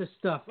grew up with this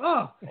stuff.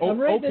 I'm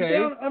writing it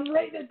down. I'm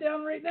writing it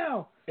down right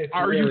now.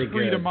 Are you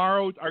free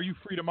tomorrow? Are you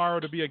free tomorrow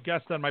to be a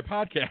guest on my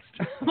podcast?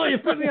 Well, you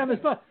put me on the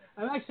spot.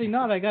 I'm actually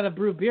not. I got to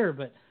brew beer,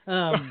 but.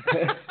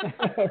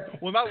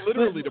 Well, not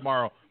literally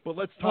tomorrow, but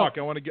let's talk. I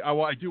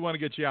do want to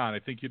get you on. I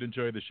think you'd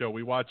enjoy the show.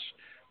 We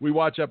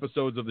watch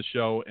episodes of the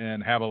show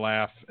and have a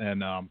laugh,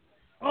 and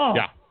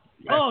yeah.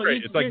 That's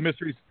great. It's like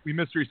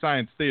mystery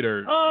science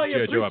theater. Oh,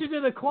 you're preaching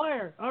to the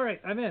choir. All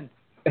right, I'm in.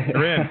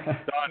 You're in.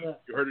 Done.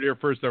 You heard it here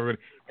first, everybody.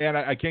 And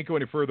I can't go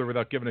any further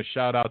without giving a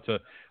shout out to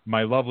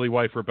my lovely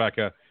wife,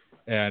 Rebecca,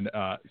 and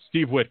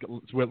Steve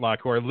Whitlock,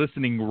 who are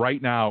listening right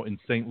now in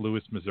St.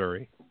 Louis,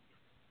 Missouri.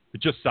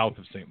 Just south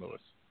of St. Louis.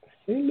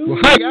 Well,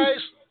 hi, guys.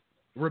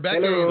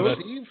 Rebecca and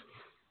Steve.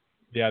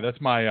 Yeah, that's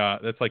my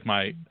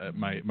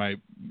my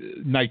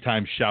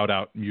nighttime shout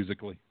out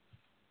musically.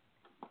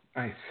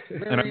 Nice.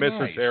 And I miss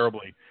her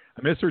terribly.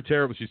 I miss her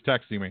terribly. She's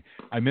texting me.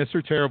 I miss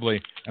her terribly,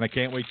 and I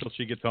can't wait till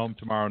she gets home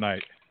tomorrow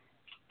night.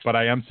 But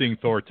I am seeing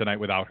Thor tonight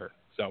without her.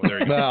 So there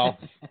you go.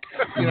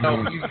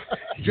 Well,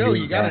 Joe,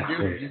 you gotta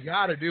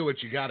do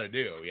what you gotta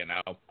do. You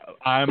know,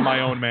 I'm my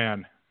own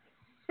man.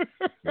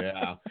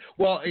 Yeah.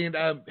 Well, and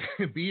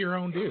be your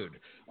own dude.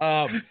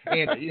 And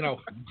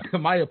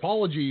my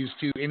apologies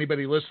to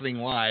anybody listening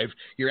live.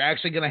 You're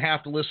actually going to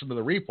have to listen to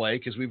the replay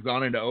because we've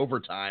gone into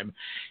overtime.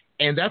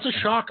 And that's a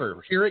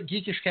shocker. Here at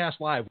Geekish Cast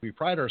Live, we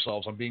pride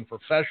ourselves on being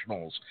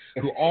professionals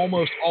who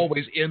almost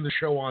always end the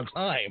show on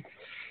time.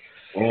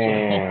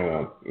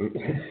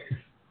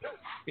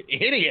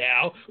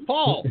 Anyhow,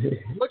 Paul,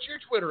 what's your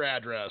Twitter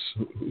address?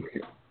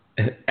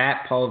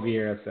 At Paul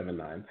Vieira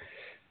 79.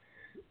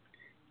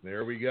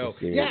 There we go.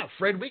 Yeah,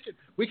 Fred,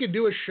 we could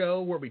do a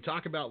show where we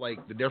talk about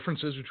like the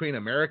differences between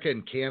America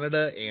and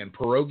Canada and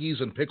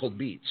pierogies and pickled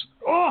beets.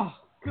 Oh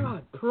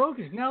God,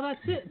 pierogies! Now that's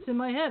it. It's in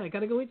my head. I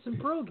got to go eat some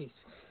pierogies.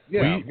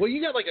 Yeah. Well,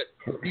 you got like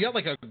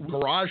a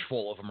garage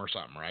full of them or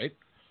something, right?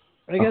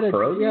 I got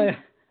a yeah.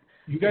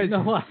 You guys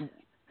know what?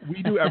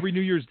 We do every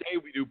New Year's Day.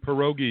 We do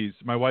pierogies.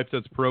 My wife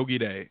does pierogi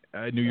day,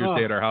 New Year's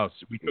Day at our house.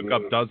 We cook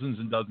up dozens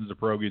and dozens of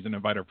pierogies and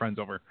invite our friends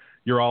over.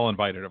 You're all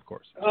invited, of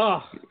course.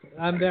 Oh,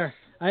 I'm there.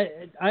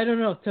 I don't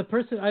know.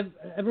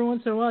 Every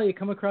once in a while you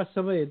come across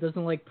somebody that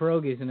doesn't like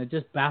pierogies, and it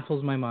just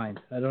baffles my mind.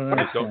 I don't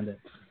understand it.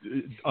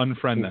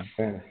 Unfriend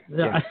them.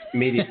 Yeah,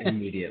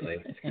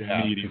 immediately.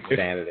 Yeah. Immediately.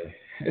 Insanity.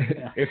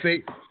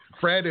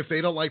 If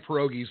they don't like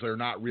pierogies, they're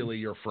not really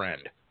your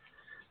friend.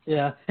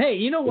 Yeah. Hey,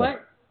 you know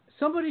what?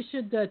 Somebody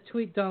should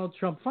tweet Donald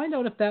Trump. Find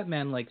out if that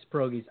man likes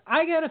pierogies.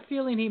 I got a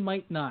feeling he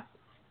might not.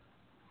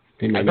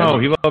 He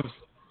loves.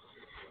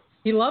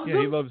 He loves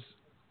them?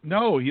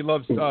 He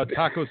loves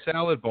taco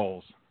salad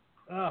bowls.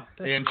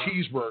 And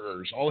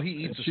cheeseburgers. All he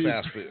eats is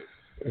fast food.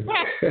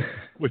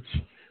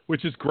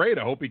 Which is great.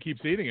 I hope he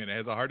keeps eating it and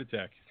has a heart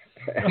attack.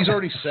 He's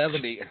already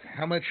 70.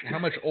 How much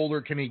older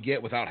can he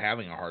get without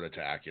having a heart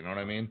attack? You know what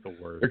I mean?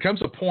 There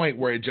comes a point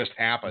where it just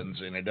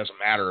happens, and it doesn't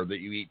matter that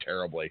you eat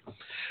terribly.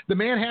 The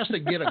man has to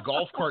get a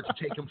golf cart to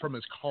take him from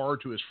his car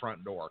to his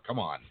front door. Come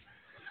on.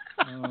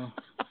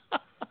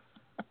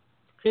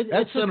 It's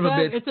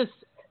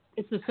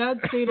a sad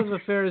state of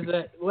affairs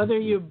that whether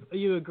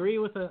you agree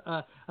with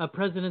a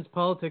president's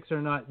politics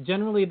or not,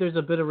 generally there's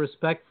a bit of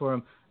respect for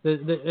him.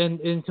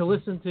 And to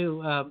listen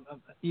to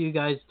you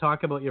guys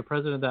talk about your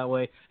president that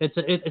way,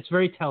 it's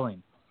very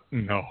telling.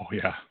 No,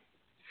 yeah.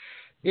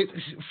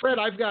 Fred,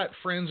 I've got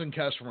friends and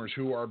customers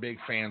who are big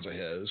fans of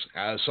his,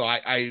 so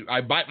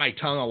I bite my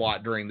tongue a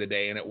lot during the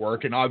day and at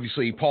work, and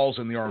obviously Paul's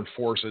in the armed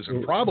forces,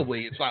 and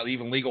probably it's not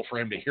even legal for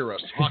him to hear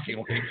us talking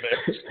like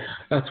this.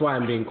 That's why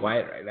I'm being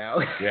quiet right now.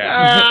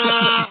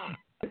 Yeah.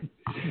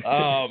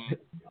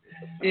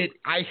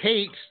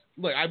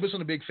 Look, I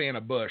wasn't a big fan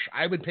of Bush.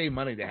 I would pay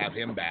money to have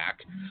him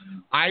back.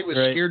 I was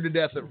scared to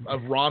death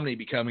of Romney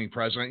becoming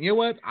president. You know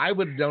what? I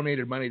would have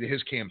donated money to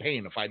his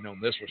campaign if I'd known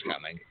this was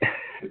coming.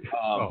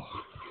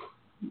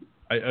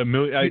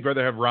 I'd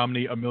rather have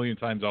Romney a million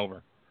times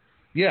over.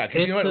 Yeah,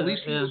 because you know what? At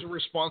least he was a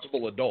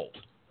responsible adult.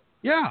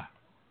 Yeah,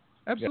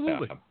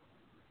 absolutely. Yeah.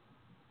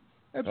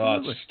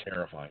 Absolutely. It's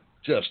terrifying.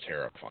 Just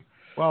terrifying.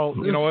 Well,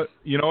 you know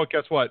what?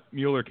 Guess what?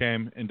 Mueller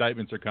came.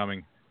 Indictments are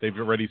coming. They've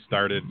already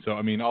started. So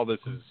I mean, all this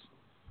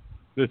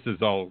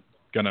is all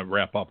gonna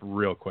wrap up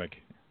real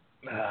quick.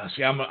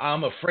 See,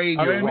 I'm afraid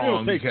you're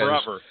wrong. It'll take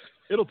forever.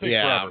 It'll take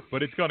forever,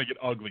 but it's gonna get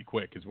ugly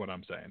quick, is what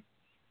I'm saying.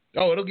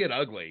 Oh, it'll get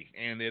ugly,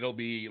 and it'll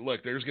be,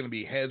 look, there's going to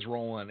be heads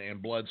rolling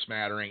and blood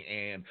smattering,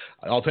 and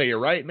I'll tell you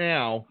right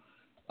now,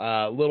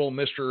 little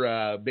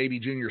Mr. Baby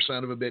Junior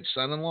son of a bitch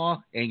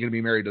son-in-law ain't going to be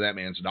married to that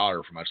man's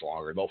daughter for much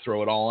longer. They'll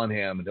throw it all on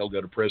him, and he'll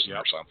go to prison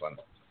or something.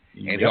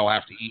 and he'll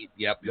have to eat.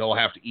 Yep, he'll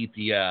have to eat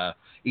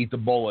the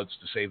bullets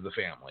to save the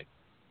family.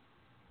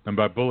 And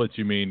by bullets,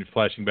 you mean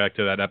flashing back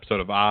to that episode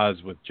of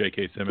Oz with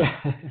J.K. Simmons.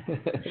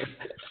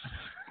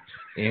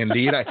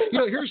 Indeed, I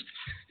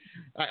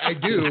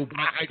do.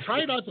 I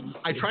try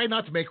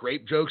not to make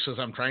rape jokes, as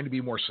I'm trying to be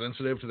more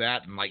sensitive to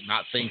that and like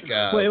not think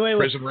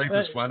prison rape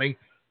is funny.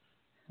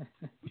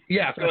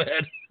 Yeah, go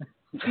ahead.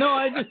 No,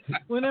 I just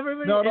whenever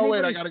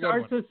anybody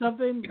starts with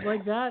something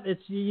like that,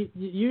 it's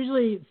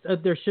usually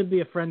there should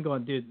be a friend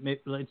going, dude,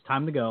 it's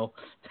time to go.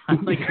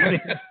 Like,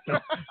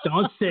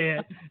 don't say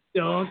it.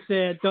 Don't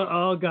say it.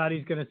 Oh God,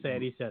 he's gonna say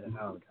it. He said it.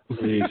 Oh God.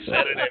 He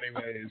said it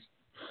anyways.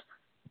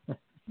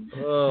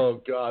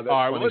 Oh God. That's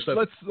all right,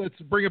 well,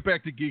 let's bring it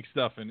back to geek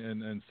stuff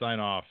and sign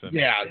off. And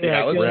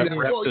let's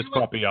wrap this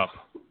puppy up.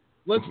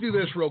 Let's do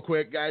this real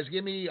quick, guys.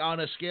 Give me, on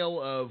a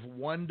scale of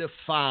 1 to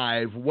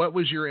 5, what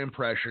was your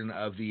impression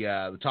of the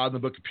Todd and the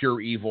Book of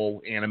Pure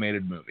Evil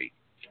animated movie?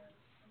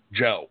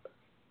 Joe.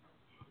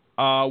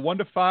 1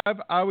 to 5,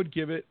 I would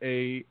give it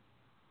a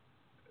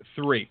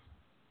 3.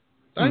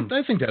 I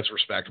think that's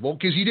respectable,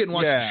 because you didn't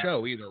watch the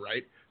show either,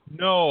 right?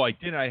 No, I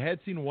didn't. I had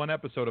seen one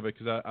episode of it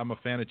because I'm a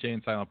fan of Jay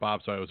and Silent Bob,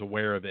 so I was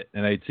aware of it.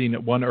 And I had seen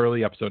one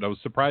early episode. I was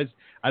surprised.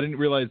 I didn't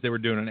realize they were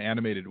doing an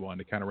animated one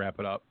to kind of wrap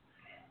it up.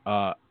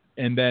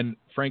 And then,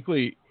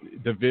 frankly,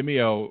 the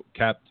Vimeo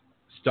kept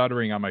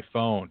stuttering on my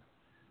phone,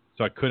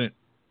 so I couldn't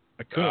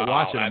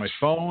watch it on my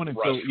phone. And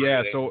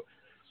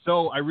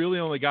so I really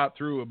only got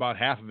through about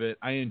half of it.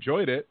 I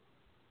enjoyed it,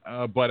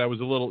 but I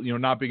was a little,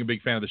 not being a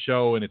big fan of the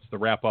show, and it's the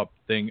wrap up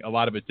thing. A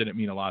lot of it didn't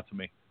mean a lot to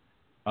me.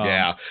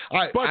 I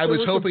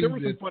was hoping there were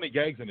some funny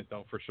gags in it,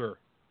 though, for sure.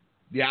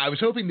 Yeah, I was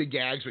hoping the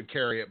gags would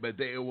carry it, but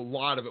a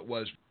lot of it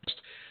was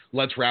just,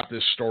 let's wrap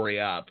this story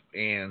up.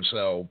 And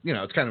so,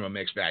 it's kind of a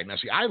mixed bag. Now,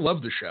 see, I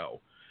love the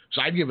show,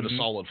 so I'd give it a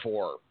solid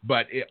 4.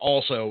 But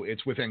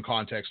it's within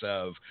context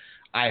of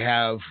I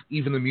have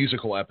even the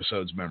musical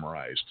episodes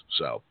memorized.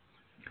 So,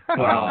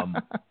 do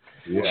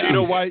you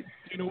know why?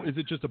 Is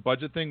it just a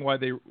budget thing? Why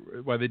they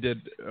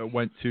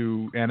went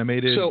to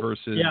animated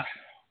versus?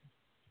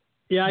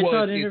 Yeah, I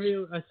saw an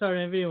interview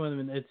with them,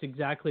 and it's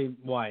exactly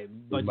why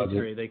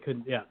budgetary. They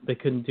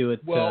couldn't do it.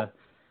 Well,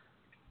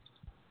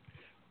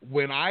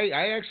 when I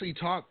actually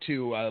talked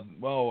to,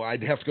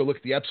 I'd have to go look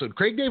at the episode.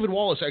 Craig David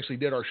Wallace actually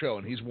did our show,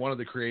 and he's one of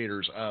the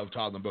creators of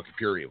Todd and the Book of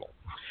Pure Evil.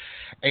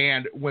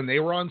 And when they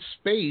were on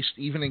Spaced,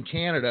 even in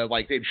Canada,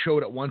 like they'd show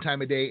it at one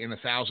time a day and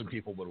 1,000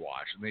 people would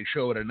watch. And they'd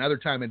show it another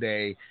time a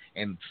day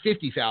and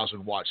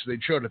 50,000 watch. So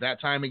they'd show it at that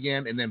time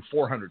again, and then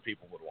 400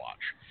 people would watch.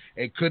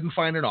 It couldn't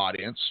find an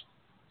audience.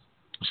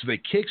 So they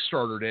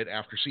kickstarted it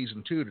after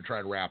season 2 to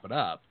try to wrap it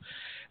up.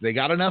 They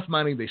got enough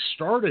money. They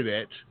started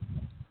it,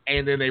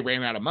 and then they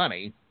ran out of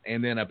money.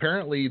 And then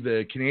apparently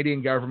the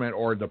Canadian government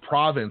or the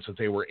province that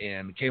they were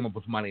in came up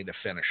with money to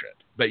finish it.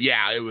 But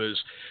yeah, it was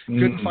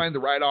couldn't find the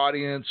right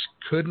audience,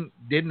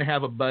 didn't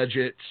have a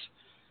budget,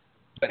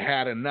 but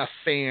had enough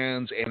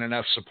fans and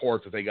enough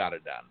support that they got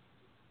it done.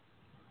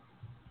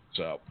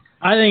 So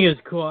I think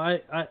it's cool.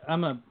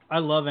 I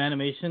love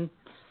animation,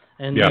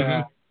 and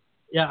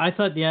I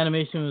thought the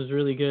animation was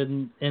really good.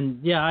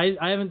 And I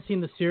haven't seen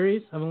the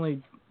series. I've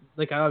only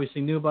I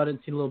obviously knew about it and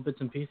seen little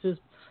bits and pieces.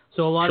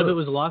 So a lot of it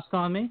was lost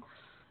on me.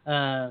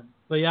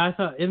 But yeah, I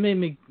thought it made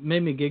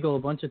me giggle a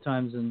bunch of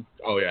times, and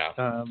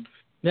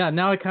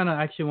now I kind of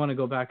actually want to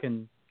go back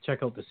and check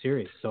out the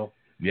series. So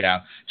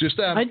yeah, just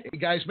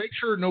guys, make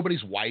sure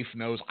nobody's wife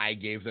knows I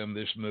gave them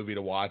this movie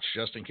to watch,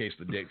 just in case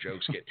the dick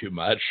jokes get too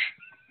much.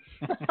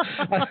 I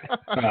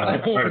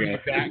don't want to be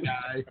that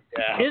guy.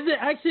 Yeah. Is it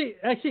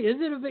actually is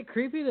it a bit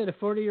creepy that a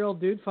 40-year-old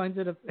dude finds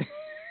it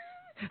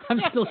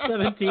I'm still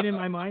 17 in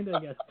my mind, I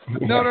guess.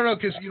 No,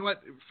 because you know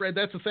what, Fred,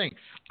 that's the thing.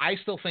 I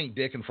still think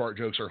dick and fart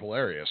jokes are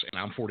hilarious,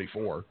 and I'm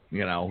 44,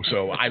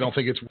 so I don't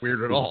think it's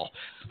weird at all.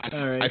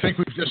 I think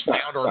we've just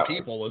found our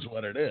people is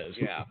what it is,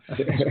 yeah.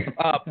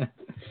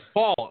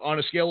 Paul, on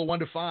a scale of 1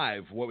 to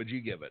 5, what would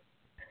you give it?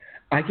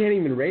 I can't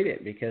even rate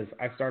it because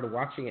I started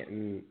watching it,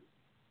 and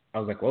I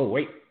was like, whoa,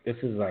 wait, this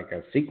is like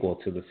a sequel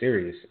to the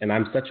series, and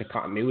I'm such a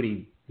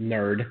continuity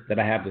nerd that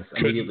I have to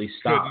immediately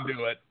stop. Couldn't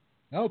do it.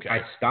 Okay.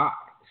 I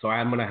stopped. So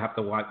I'm gonna have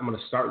to watch. I'm gonna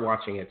start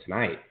watching it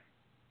tonight,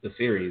 the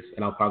series,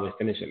 and I'll probably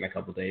finish it in a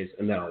couple of days,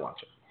 and then I'll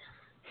watch it.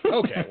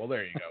 Okay, well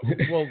there you go.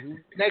 Well,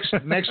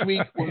 next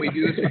week when we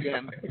do this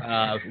again,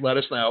 let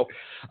us know.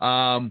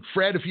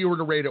 Fred, if you were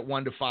to rate it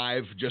 1 to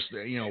 5, just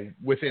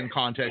within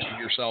context of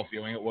yourself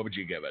viewing it, what would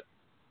you give it?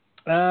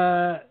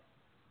 I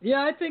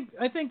think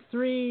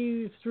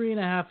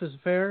 3.5 is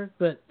fair,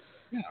 but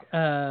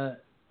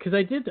because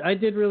I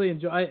did really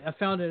enjoy. I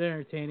found it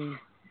entertaining.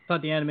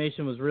 Thought the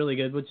animation was really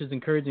good, which is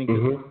encouraging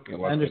because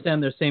I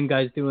understand they're same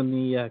guys doing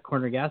the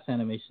Corner Gas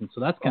animation,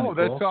 so that's kind of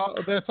cool.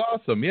 That's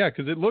awesome. Yeah,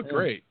 because it looked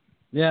great.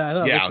 Yeah, I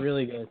thought it looked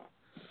really good.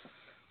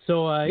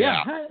 So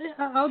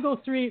I'll go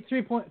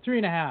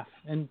 3.5,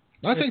 and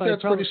I think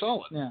that's pretty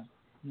solid. Yeah,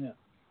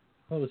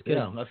 that was good.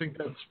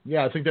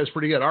 Yeah, I think that's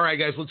pretty good. All right,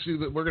 guys, let's do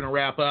that. We're gonna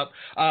wrap up.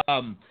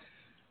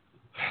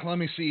 Let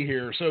me see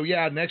here. So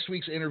next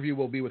week's interview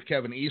will be with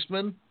Kevin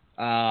Eastman.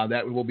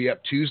 That will be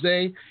up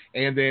Tuesday.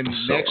 And then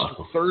next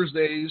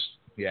Thursday's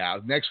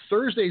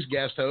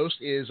guest host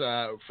is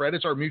Fred.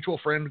 It's our mutual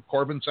friend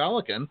Corbin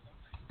Salakin,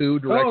 who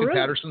directed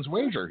Patterson's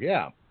Wager.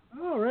 Yeah.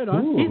 Oh, right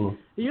on.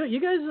 You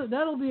guys,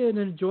 that'll be an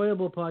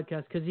enjoyable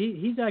podcast because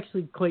he's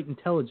actually quite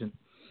intelligent.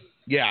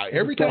 Yeah,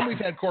 every time we've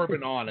had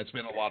Corbin on, it's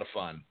been a lot of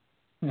fun.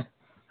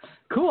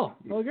 Cool.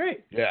 Well,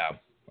 great. Yeah.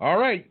 All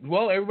right.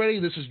 Well, everybody,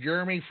 this is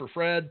Jeremy for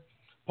Fred,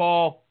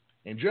 Paul,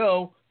 and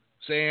Joe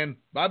saying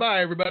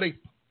bye-bye, everybody.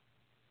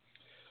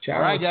 Ciao.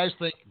 All right, guys.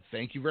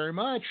 Thank you very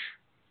much.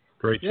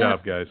 Great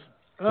job, guys.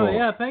 Oh, cool.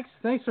 Yeah.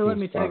 Thanks for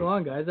letting me tag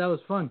along, guys. That was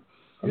fun.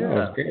 Yeah, that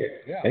was great.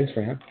 Yeah. Thanks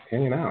for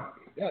hanging out.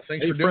 Yeah,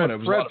 thanks for doing it. It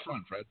was a lot of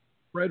fun, Fred.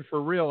 Fred,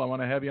 for real, I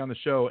want to have you on the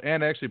show.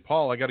 And actually,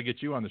 Paul, I got to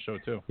get you on the show,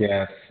 too.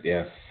 Yes.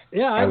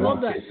 Yeah, I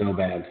love that. So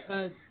bad.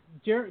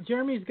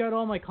 Jeremy's got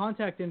all my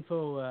contact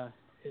info.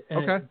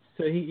 Okay.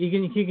 So he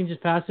can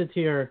just pass it to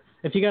your.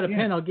 If you got a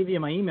pen, I'll give you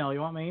my email.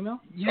 You want my email?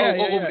 Yeah.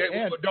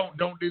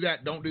 Don't do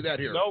that. Don't do that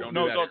here. Don't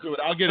do it.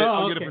 I'll get it.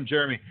 I'll get it from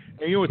Jeremy.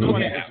 And you know what's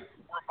funny?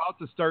 We're about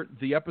to start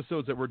the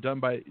episodes that were done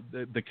by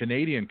the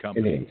Canadian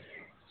company.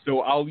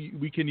 So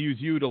we can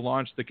use you to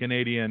launch the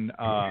Canadian.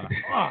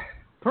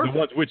 Perfect. The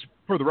ones which,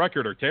 for the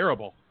record, are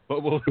terrible.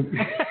 But we'll.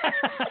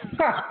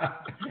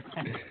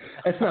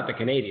 It's not the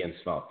Canadians'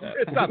 fault, though.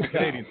 It's not the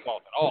Canadians'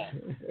 fault at all.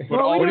 But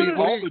all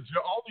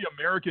the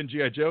American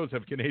G.I. Joes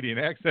have Canadian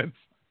accents.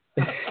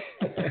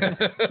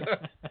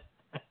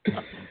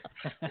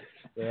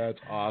 That's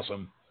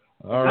awesome.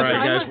 All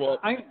right,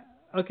 guys.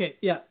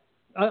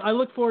 I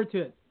look forward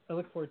to it.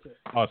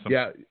 Awesome.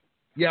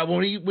 Yeah. When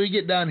we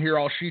get done here,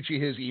 I'll shoot you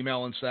his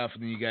email and stuff,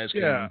 and then you guys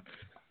can.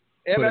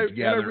 And I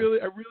really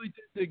did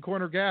dig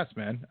Corner Gas,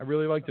 man. I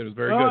really liked it. It was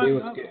very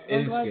good.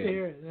 I'm glad to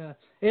hear it. Yeah.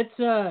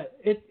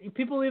 It's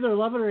people either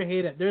love it or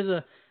hate it. There's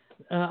a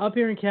up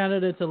here in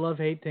Canada, it's a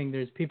love-hate thing.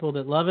 There's people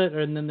that love it,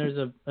 and then there's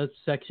a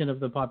section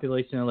of the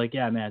population that are like,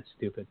 yeah, man, it's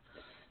stupid.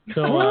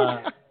 So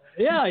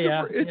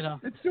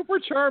it's super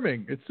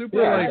charming. It's super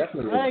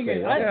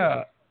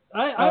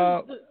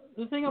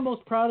the thing I'm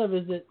most proud of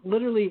is that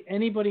literally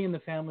anybody in the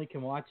family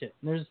can watch it.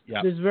 There's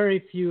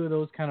very few of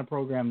those kind of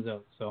programs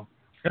out. So.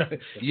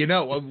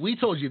 We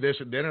told you this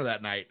at dinner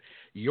that night.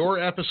 Your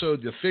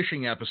episode, the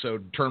fishing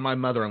episode, turned my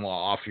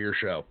mother-in-law off your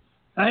show.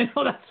 I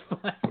know, that's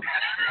fun.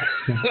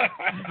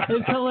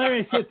 It's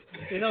hilarious.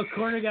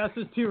 Corner Gas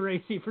is too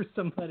racy for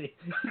somebody.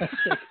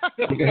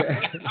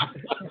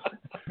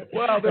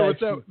 Well, there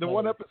was the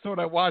one episode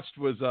I watched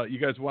was you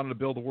guys wanted to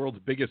build the world's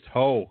biggest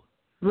hoe.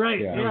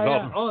 Right.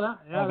 All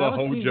the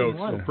hoe jokes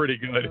were pretty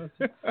good.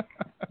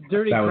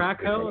 Dirty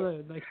crack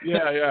hoe.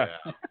 Yeah.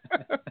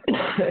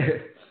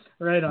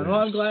 Right on. Well,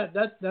 I'm glad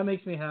that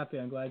makes me happy.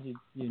 I'm glad you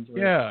enjoyed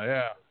it.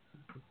 Yeah.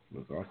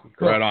 That's awesome.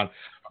 Cool. Right on.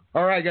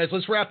 All right, guys,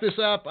 let's wrap this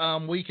up.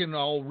 We can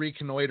all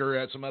reconnoiter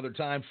at some other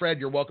time. Fred,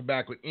 you're welcome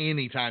back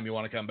any time you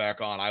want to come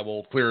back on. I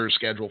will clear a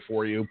schedule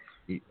for you.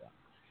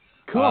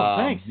 Cool.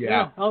 Thanks.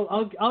 Yeah.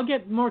 I'll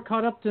get more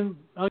caught up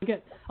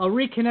I'll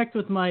reconnect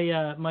with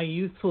my my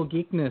youthful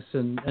geekness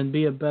and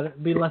be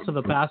less of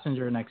a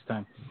passenger next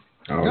time.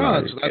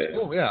 That's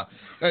cool, yeah.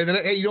 And then,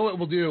 hey, you know what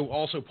we'll do?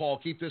 Also, Paul,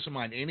 keep this in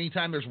mind.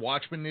 Anytime there's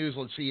Watchmen news,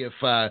 let's see if,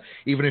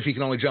 even if he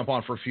can only jump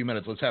on for a few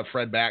minutes, let's have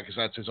Fred back because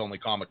that's his only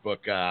comic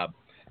book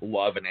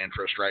love and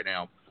interest right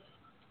now.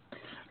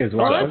 Is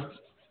Watchmen?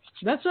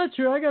 That's not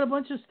true. I got a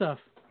bunch of stuff.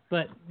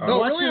 But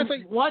Watchmen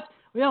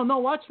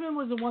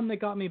was the one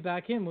that got me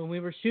back in when we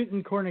were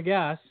shooting Corner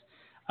Gas.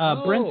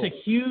 Brent's a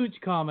huge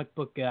comic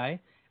book guy,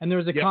 and there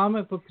was a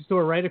comic book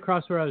store right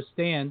across where I was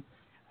staying.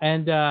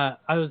 And I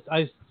was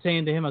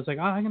saying to him, I was like,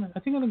 I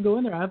think I'm gonna go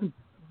in there. I haven't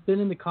been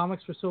in the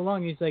comics for so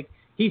long.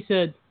 He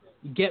said,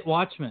 get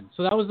Watchmen.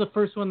 So that was the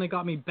first one that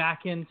got me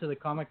back into the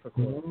comic book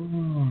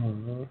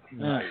world.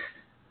 Nice.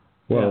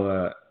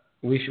 Well,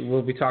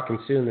 we'll be talking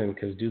soon then,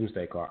 because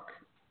Doomsday Clock.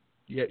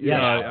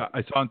 Yeah.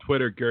 I saw on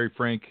Twitter, Gary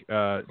Frank,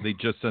 they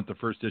just sent the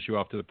first issue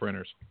off to the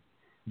printers.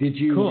 Did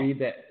you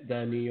read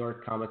the New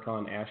York Comic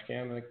Con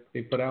ashcan that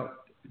they put out?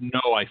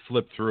 No, I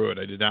flipped through it.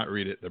 I did not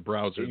read it. The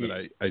browser that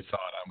I saw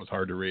it on was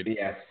hard to read.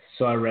 Yeah,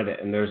 so I read it,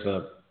 and there's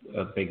a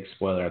big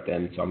spoiler at the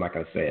end, so I'm not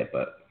going to say it,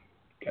 but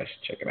you guys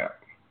should check it out.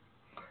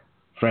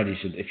 Fred, you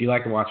should, if you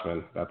like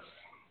Watchmen, that's...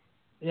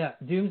 Yeah,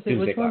 Doomsday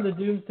which Clock. One? The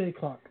Doomsday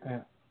Clock.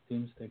 Yeah,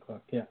 Doomsday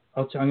Clock, yeah.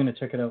 I'm going to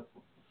check it out.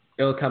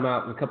 It'll come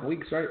out in a couple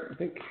weeks, right, I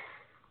think?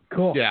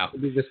 Cool. Yeah. It'll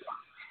be this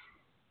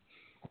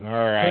one.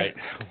 All right.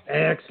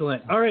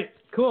 Excellent. All right,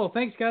 cool.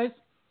 Thanks, guys.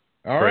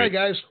 All right,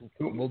 guys.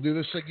 We'll do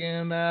this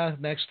again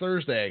next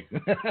Thursday.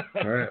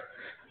 All right.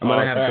 I'm going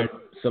to have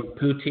some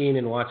poutine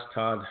and watch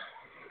Todd.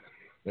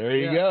 There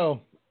you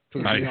go.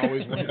 Poutine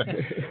always wins.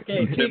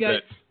 Okay, see you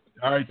guys.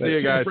 All right, see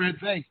you guys. Fred,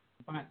 thanks.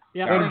 Bye.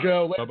 Yeah. Later,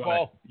 Joe. Later,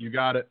 Paul. You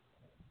got it.